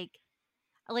a like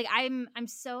I'm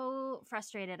so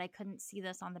frustrated I couldn't see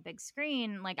this on the big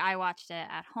screen. Like, I watched it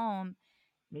at home,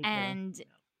 and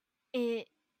it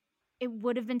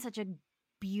would have been such a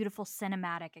beautiful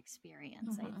cinematic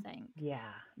experience, I think. I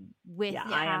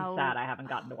am sad I haven't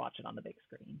gotten to watch it on the big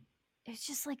screen. It's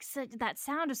just like that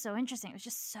sound is so interesting. It was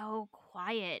just so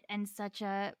quiet and such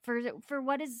a for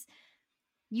what is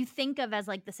you think of as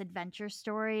like this adventure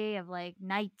story of like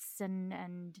knights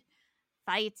and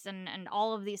fights and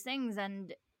all of these things,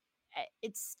 and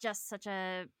it's just such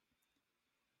a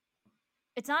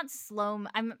it's not slow.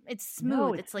 It's smooth.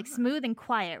 No, it's like smooth and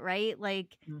quiet, right?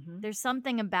 Like there's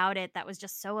something about it that was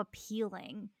just so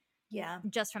appealing. Yeah.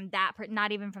 Just from that,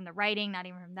 not even from the writing, not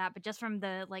even from that, but just from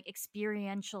the like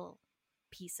experiential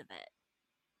piece of it.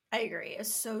 I agree.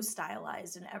 It's so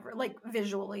stylized and like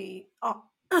visually,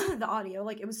 the audio,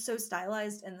 like it was so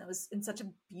stylized and it was in such a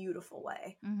beautiful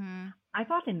way. I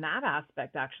thought in that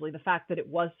aspect, actually, the fact that it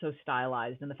was so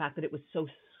stylized and the fact that it was so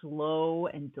slow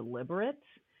and deliberate.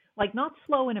 Like, not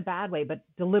slow in a bad way, but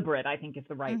deliberate, I think is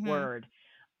the right word.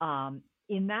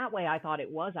 In that way, I thought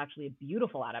it was actually a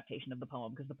beautiful adaptation of the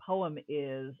poem, because the poem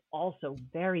is also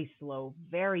very slow,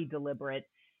 very deliberate.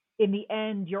 In the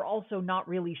end, you're also not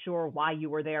really sure why you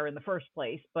were there in the first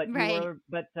place, but you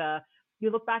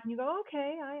look back and you go,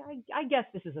 okay, I guess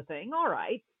this is a thing. All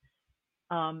right.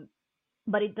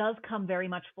 But it does come very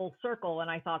much full circle, and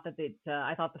I thought that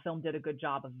I thought the film did a good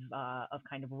job of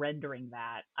kind of rendering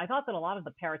that. I thought that a lot of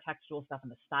the paratextual stuff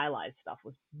and the stylized stuff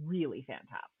was really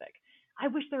fantastic. I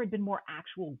wish there had been more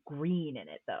actual green in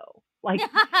it, though. Like,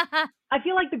 I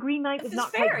feel like the Green Knight was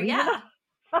not quite green enough.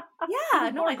 Yeah,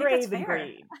 no, I think that's fair.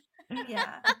 Green.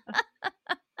 Yeah.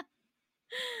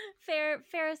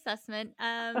 Fair assessment.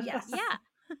 Yes. Yeah.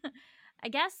 I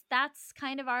guess that's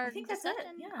kind of our discussion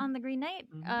on the Green Knight.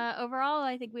 Overall,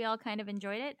 I think we all kind of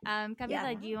enjoyed it.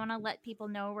 Kavitha, do you want to let people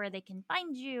know where they can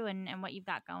find you and what you've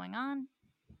got going on?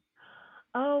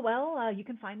 Oh, well, you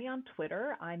can find me on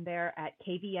Twitter. I'm there at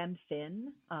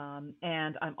KVMFin.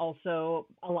 And I'm also,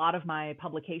 a lot of my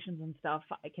publications and stuff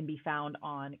can be found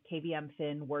on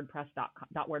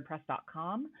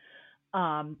kvmfin.wordpress.com.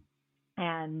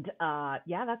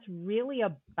 That's really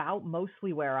about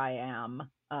mostly where I am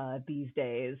these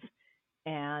days.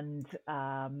 And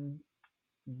I've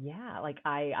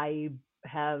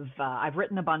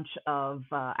written a bunch of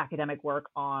academic work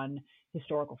on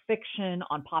historical fiction,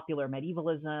 on popular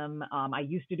medievalism. I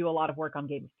used to do a lot of work on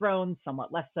Game of Thrones,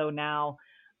 somewhat less so now.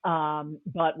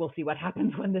 But we'll see what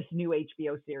happens when this new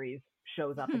HBO series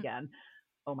shows up again.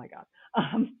 Oh my God.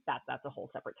 That's a whole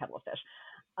separate kettle of fish.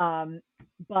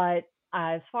 But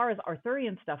as far as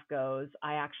Arthurian stuff goes,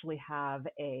 I actually have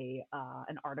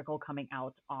an article coming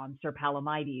out on Sir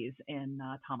Palomides in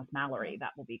Thomas Malory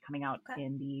that will be coming out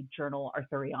in the journal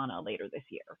Arthuriana later this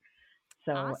year.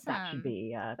 So awesome. that should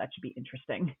be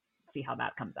interesting. See how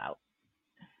that comes out.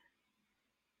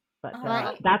 But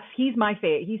he's my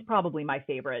favorite. He's probably my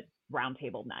favorite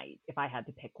roundtable knight. If I had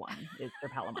to pick one, is Sir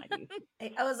Palomides.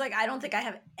 I was like, I don't think I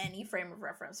have any frame of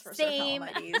reference for Sir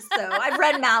Palomides. So I've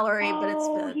read Malory, but it's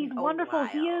been he's wonderful.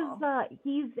 While.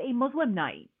 He's a Muslim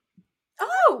knight.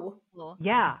 Oh,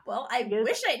 yeah. Well, I need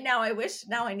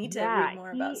to read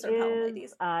more about Sir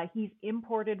Palomides. He's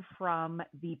imported from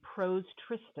the prose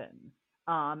Tristan,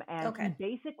 and he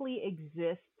basically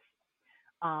exists.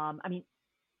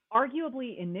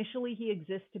 Arguably, initially, he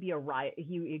exists to be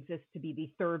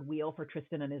the third wheel for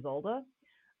Tristan and Isolde.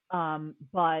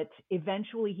 But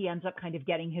eventually he ends up kind of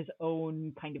getting his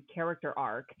own kind of character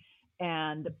arc.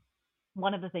 And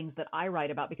one of the things that I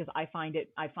write about, because I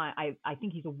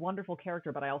think he's a wonderful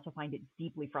character, but I also find it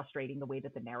deeply frustrating the way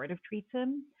that the narrative treats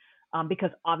him.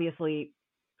 Because obviously,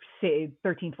 say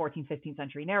 13th, 14th, 15th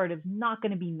century narrative is not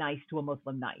going to be nice to a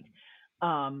Muslim knight.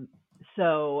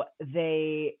 So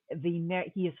he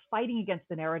is fighting against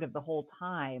the narrative the whole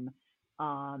time.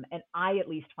 And I at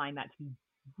least find that to be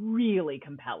really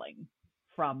compelling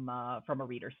from a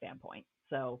reader standpoint.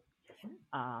 So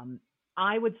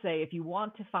I would say if you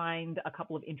want to find a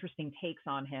couple of interesting takes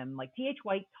on him, like T.H.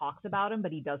 White talks about him,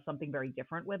 but he does something very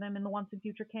different with him in The Once and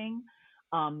Future King.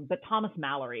 But Thomas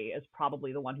Malory is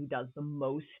probably the one who does the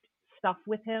most stuff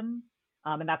with him.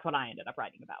 And that's what I ended up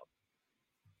writing about.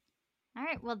 All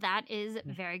right. Well, that is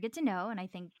very good to know. And I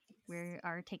think We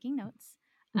are taking notes.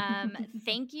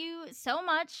 Thank you so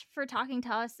much for talking to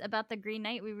us about the Green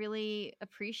Knight. We really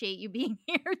appreciate you being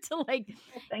here to Well,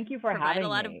 thank you for provide having a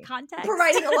lot me. of context.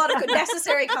 Providing a lot of good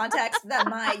necessary context that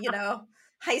my,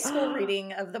 high school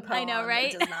reading of the poem I know,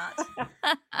 right? does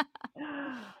not.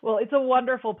 Well, it's a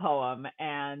wonderful poem,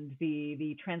 and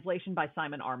the translation by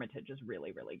Simon Armitage is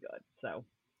really, really good. So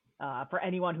for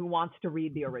anyone who wants to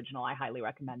read the original, I highly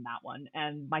recommend that one.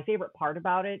 And my favorite part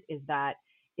about it is that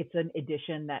it's an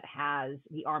edition that has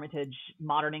the Armitage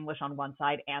Modern English on one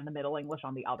side and the Middle English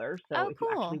on the other. So if you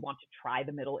actually want to try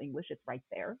the Middle English, it's right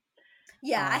there.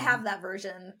 Yeah, I have that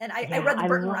version. And I read the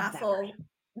Burton Raffle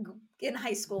in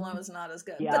high school, and it was not as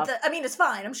good. Yep. But it's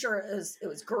fine. I'm sure it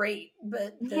was great,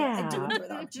 but I do enjoy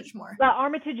the Armitage more. The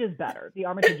Armitage is better. The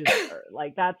Armitage is better.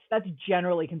 Like that's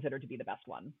generally considered to be the best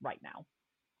one right now.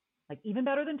 Like even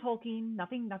better than Tolkien.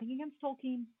 Nothing against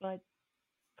Tolkien, but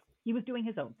he was doing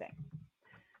his own thing.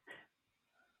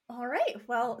 All right.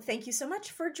 Well, thank you so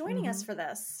much for joining us for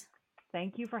this.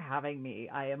 Thank you for having me.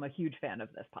 I am a huge fan of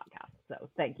this podcast, so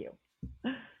thank you.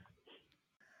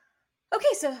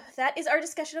 Okay, so that is our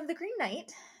discussion of the Green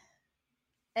Knight.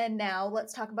 And now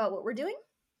let's talk about what we're doing.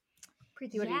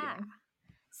 Preeti, what are you doing?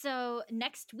 So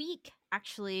next week,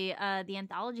 actually, the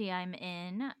anthology I'm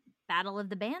in, Battle of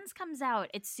the Bands, comes out.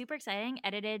 It's super exciting,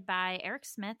 edited by Eric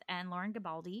Smith and Lauren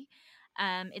Gabaldi.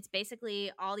 It's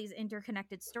basically all these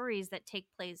interconnected stories that take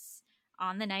place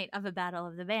on the night of a Battle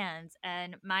of the Bands.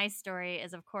 And my story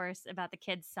is, of course, about the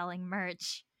kids selling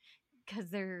merch. Because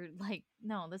they're like,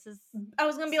 no, this is... I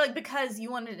was going to be like, because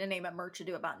you wanted to name it Merch to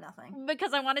Do About Nothing.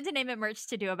 Because I wanted to name it Merch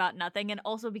to Do About Nothing, and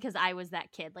also because I was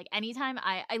that kid. Like, anytime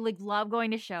I like love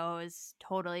going to shows,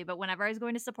 totally, but whenever I was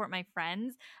going to support my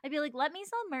friends, I'd be like, let me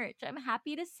sell merch. I'm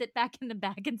happy to sit back in the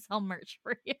back and sell merch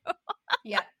for you.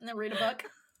 Yeah, and then read a book.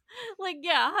 Like,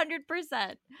 yeah,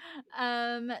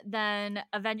 100%. Then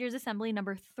Avengers Assembly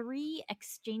number 3,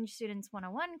 Exchange Students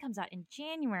 101, comes out in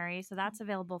January, so that's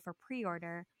available for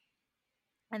pre-order.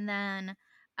 And then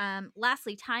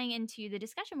lastly, tying into the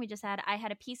discussion we just had, I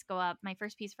had a piece go up, my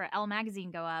first piece for Elle Magazine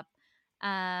go up,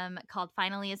 called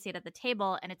Finally a Seat at the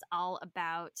Table, and it's all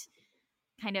about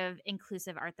kind of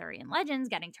inclusive Arthurian legends,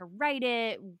 getting to write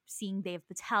it, seeing Dev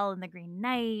Patel in The Green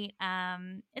Knight.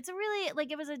 It's a really, like,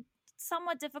 it was a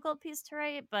somewhat difficult piece to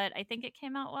write, but I think it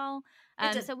came out well.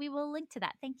 So we will link to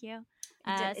that. Thank you.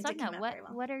 Sogna,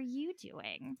 what are you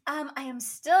doing? I am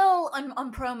still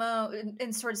on promo,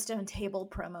 in Sword Stone Table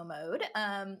promo mode.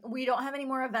 We don't have any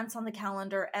more events on the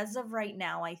calendar as of right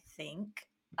now, I think.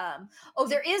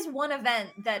 There is one event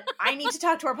that I need to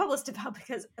talk to our publicist about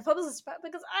because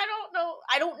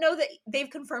I don't know that they've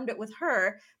confirmed it with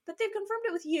her, but they've confirmed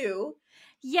it with you.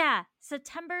 Yeah,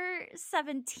 September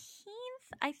 17th,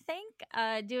 I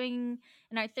think, doing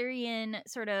an Arthurian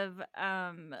sort of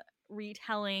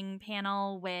retelling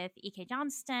panel with E.K.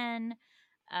 Johnston,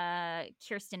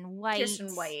 Kirsten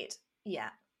White, yeah,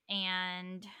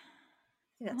 and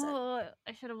that's it.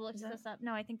 I should have looked this up.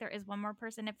 No, I think there is one more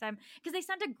person. Because they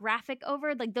sent a graphic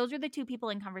over, like those are the two people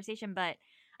in conversation, but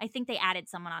I think they added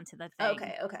someone onto the thing.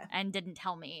 Okay, and didn't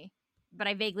tell me, but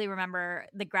I vaguely remember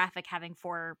the graphic having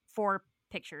four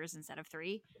pictures instead of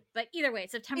 3. But either way,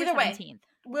 September 17th.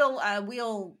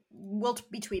 We'll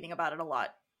be tweeting about it a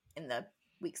lot in the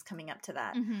weeks coming up to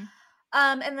that. Mm-hmm.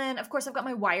 And then of course I've got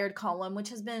my Wired column, which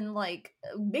has been like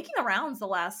making the rounds the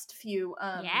last few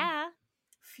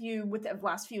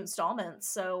last few installments.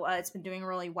 So it's been doing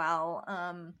really well.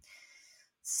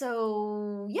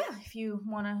 So yeah, if you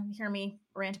want to hear me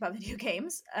rant about video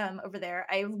games, over there,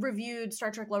 I reviewed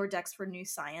Star Trek Lower Decks for New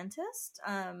Scientist.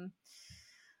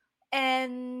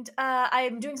 And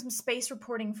I'm doing some space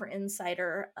reporting for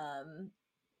Insider.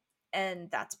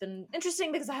 And that's been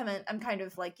interesting because I'm kind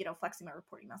of like, flexing my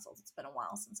reporting muscles. It's been a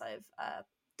while since I've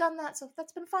done that. So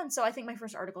that's been fun. So I think my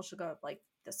first article should go up like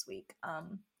this week.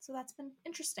 So that's been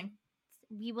interesting.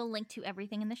 We will link to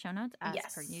everything in the show notes as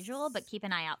per usual, but keep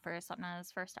an eye out for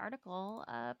Swapna's first article,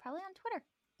 probably on Twitter.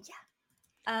 Yeah.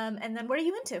 And then what are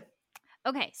you into?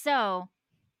 Okay, so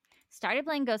started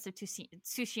playing Ghost of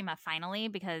Tsushima finally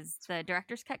because the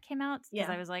director's cut came out. Because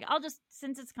I was like,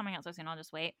 since it's coming out so soon, I'll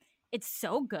just wait. It's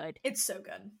so good. It's so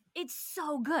good. It's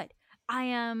so good.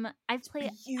 I've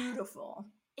played. Beautiful.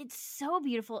 It's so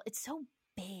beautiful. It's so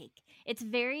big. It's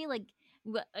very like.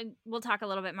 We'll talk a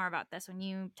little bit more about this when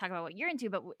you talk about what you're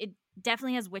into, but it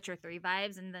definitely has Witcher 3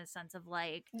 vibes in the sense of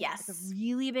like, yes, it's a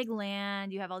really big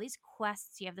land. You have all these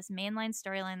quests. You have this mainline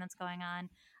storyline that's going on.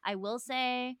 I will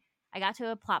say, I got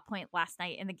to a plot point last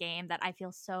night in the game that I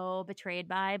feel so betrayed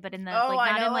by, but in the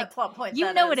not in like plot point.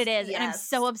 You know what it is, and I'm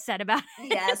so upset about it.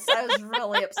 Yes, I was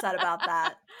really upset about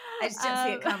that. I just didn't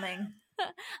see it coming.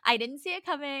 I didn't see it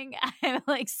coming. I'm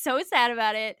like so sad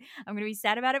about it. I'm gonna be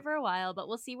sad about it for a while, but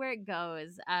we'll see where it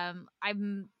goes.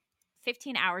 I'm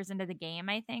 15 hours into the game,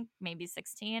 I think, maybe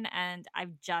 16, and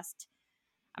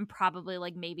I'm probably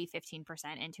like maybe 15%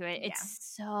 into it. Yeah.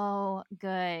 It's so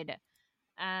good.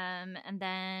 And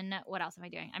then what else am I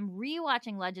doing? I'm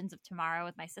rewatching Legends of Tomorrow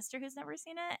with my sister who's never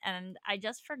seen it, and I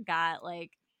just forgot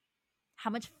like how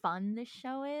much fun this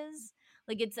show is.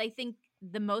 Like it's, I think,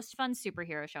 the most fun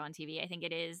superhero show on TV. I think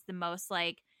it is the most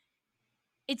like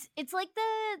it's like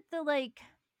the like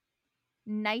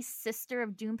nice sister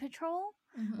of Doom Patrol.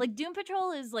 Mhm. Like Doom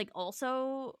Patrol is like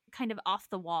also kind of off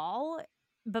the wall,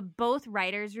 but both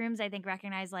writers' rooms I think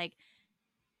recognize like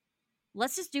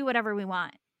let's just do whatever we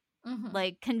want. Mhm.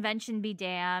 Like convention be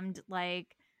damned,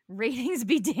 like ratings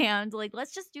be damned, like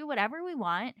let's just do whatever we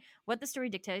want, what the story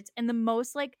dictates, in the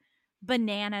most like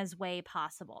bananas way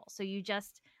possible. So you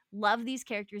just love these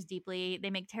characters deeply. They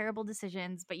make terrible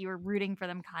decisions, but you're rooting for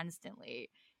them constantly.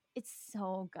 It's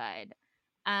so good.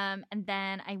 And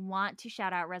then I want to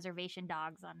shout out Reservation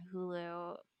Dogs on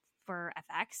Hulu for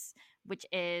FX, which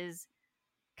is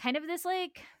kind of this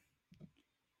like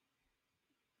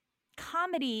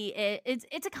comedy.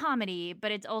 It's a comedy,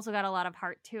 but it's also got a lot of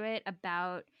heart to it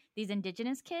about these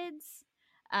indigenous kids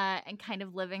and kind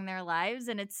of living their lives,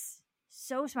 and it's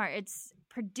so smart. It's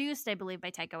produced, I believe,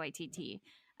 by Taika Waititi,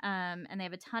 and they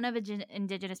have a ton of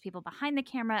indigenous people behind the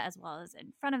camera as well as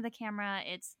in front of the camera.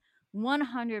 It's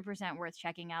 100% worth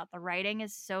checking out. The writing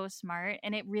is so smart,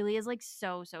 and it really is like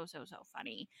so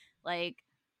funny. Like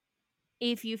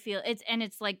if you feel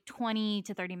it's like 20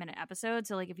 to 30 minute episodes,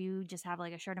 so like if you just have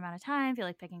like a short amount of time, feel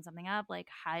like picking something up, like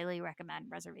highly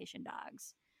recommend Reservation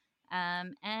Dogs.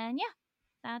 And yeah,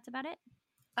 that's about it.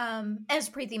 As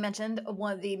Preeti mentioned,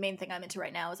 one of the main thing I'm into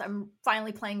right now is I'm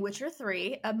finally playing Witcher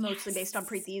 3, mostly based on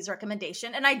Preeti's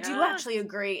recommendation. And I do actually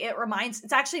agree.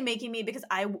 It's actually making me, because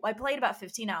I played about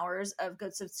 15 hours of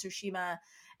Ghost of Tsushima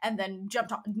and then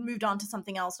moved on to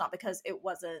something else, not because it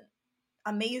wasn't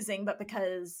amazing, but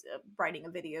because writing a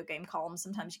video game column,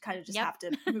 sometimes you kind of just have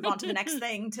to move on to the next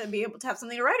thing to be able to have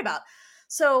something to write about.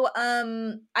 So,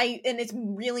 and it's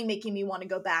really making me want to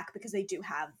go back because they do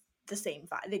have the same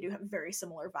vibe. They do have very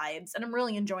similar vibes, and I'm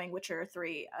really enjoying Witcher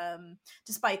 3,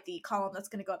 despite the column that's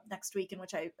going to go up next week,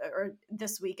 or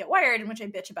this week at Wired, in which I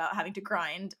bitch about having to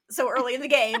grind so early in the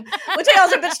game, which I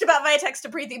also bitched about via text to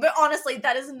Preeti. But honestly,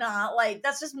 that is not like,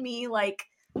 that's just me like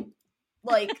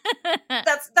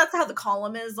that's how the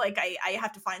column is. Like I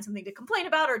have to find something to complain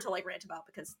about or to like rant about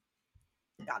because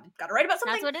gotta write about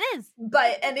something. That's what it is.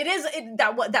 But and it is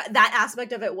that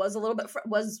aspect of it was a little bit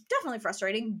was definitely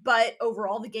frustrating, but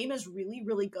overall the game is really,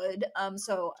 really good.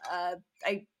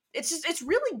 It's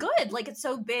really good. Like it's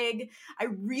so big. I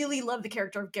really love the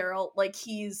character of Geralt. Like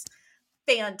he's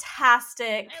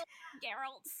fantastic. I love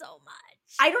Geralt so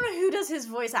much. I don't know who does his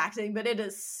voice acting, but it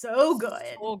is so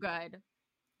good. So good.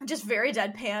 Just very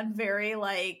deadpan, very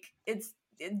like it's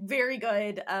very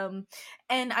good.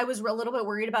 And I was a little bit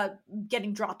worried about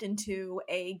getting dropped into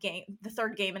the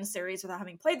third game in a series without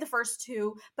having played the first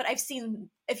two. But I've seen,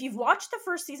 if you've watched the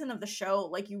first season of the show,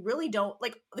 like you really don't,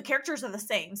 like the characters are the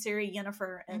same, Ciri,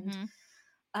 Yennefer, and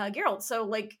Geralt. So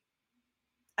like,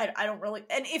 I don't really,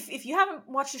 and if you haven't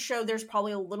watched the show, there's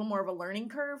probably a little more of a learning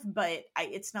curve, but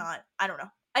it's not, I don't know.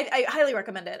 I highly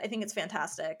recommend it. I think it's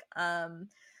fantastic.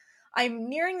 I'm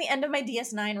nearing the end of my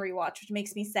DS9 rewatch, which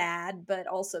makes me sad, but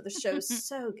also the show's it's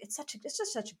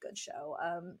just such a good show.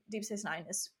 Deep Space Nine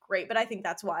is great, but I think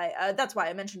that's why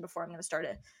I mentioned before I'm going to start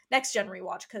a next gen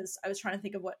rewatch, because I was trying to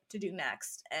think of what to do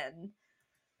next, and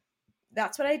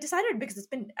that's what I decided, because it's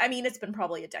been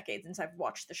probably a decade since I've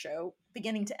watched the show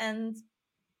beginning to end,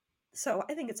 so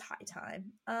I think it's high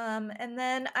time. And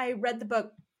then I read the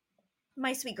book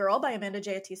My Sweet Girl by Amanda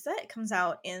J. Atisa. It comes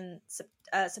out in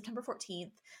September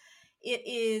 14th. It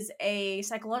is a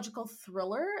psychological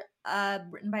thriller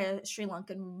written by a Sri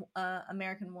Lankan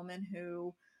American woman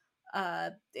who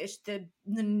the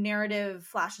narrative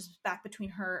flashes back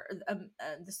between her,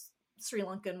 this Sri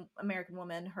Lankan American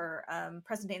woman, her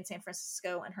present day in San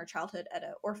Francisco, and her childhood at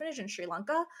an orphanage in Sri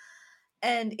Lanka.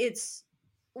 And it's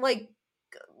like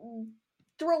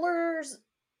thrillers,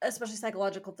 especially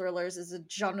psychological thrillers, is a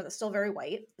genre that's still very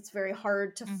white. It's very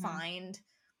hard to find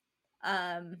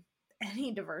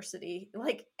any diversity,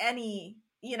 like any,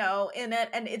 in it,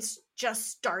 and it's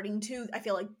just starting to, I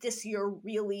feel like this year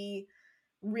really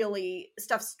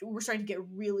we're starting to get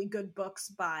really good books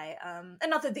by and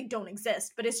not that they don't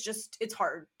exist, but it's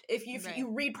hard if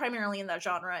you read primarily in that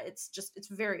genre. It's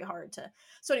very hard to.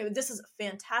 So anyway, this is a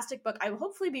fantastic book. I will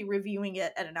hopefully be reviewing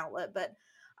it at an outlet, but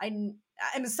I'm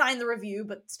assigned the review,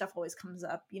 but stuff always comes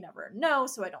up. You never know,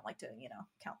 so I don't like to,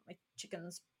 count my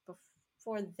chickens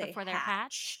before they're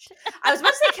hatched. I was about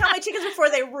to say count my chickens before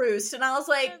they roost, and I was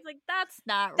like, that's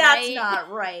not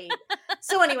right.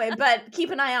 So anyway, but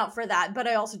keep an eye out for that. But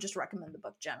I also just recommend the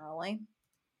book generally.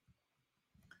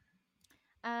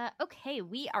 Okay,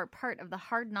 we are part of the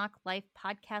Hard Knock Life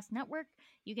Podcast Network.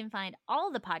 You can find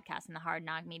all the podcasts in the Hard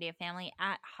Knock Media family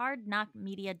at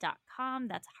hardknockmedia.com.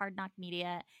 That's Hard Knock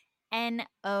Media,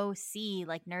 NOC,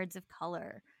 like Nerds of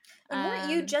Color. And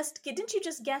didn't you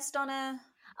just guest on a...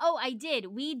 Oh, I did.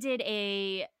 We did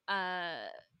a, I've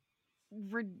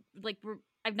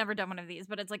never done one of these,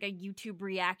 but it's like a YouTube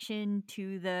reaction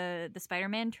to the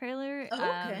Spider-Man trailer. Oh,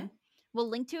 okay. We'll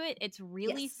link to it. It's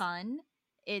really fun.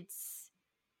 It's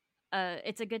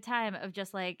a good time of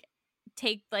just like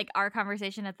take like our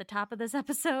conversation at the top of this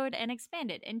episode and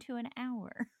expand it into an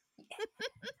hour.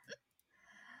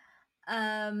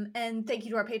 And thank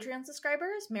you to our Patreon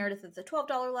subscribers, Meredith at the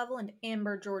 $12 level, and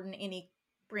Amber, Jordan, Annie,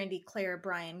 Brandy, Claire,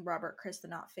 Brian, Robert, Chris, the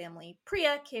Knott family,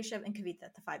 Priya, Keshav, and Kavitha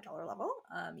at the $5 level.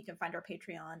 You can find our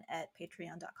Patreon at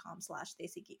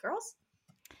patreon.com/TheySeeGeekGirls.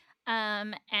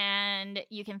 And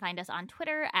you can find us on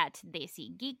Twitter at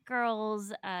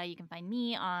TheySeeGeekGirls. You can find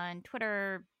me on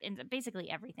Twitter, and basically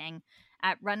everything,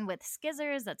 at Run With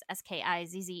Skizzers. That's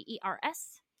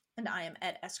SKIZZERS. And I am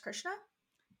at S Krishna.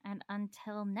 And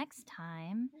until next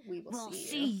time, we'll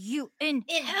see you in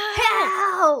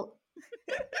hell.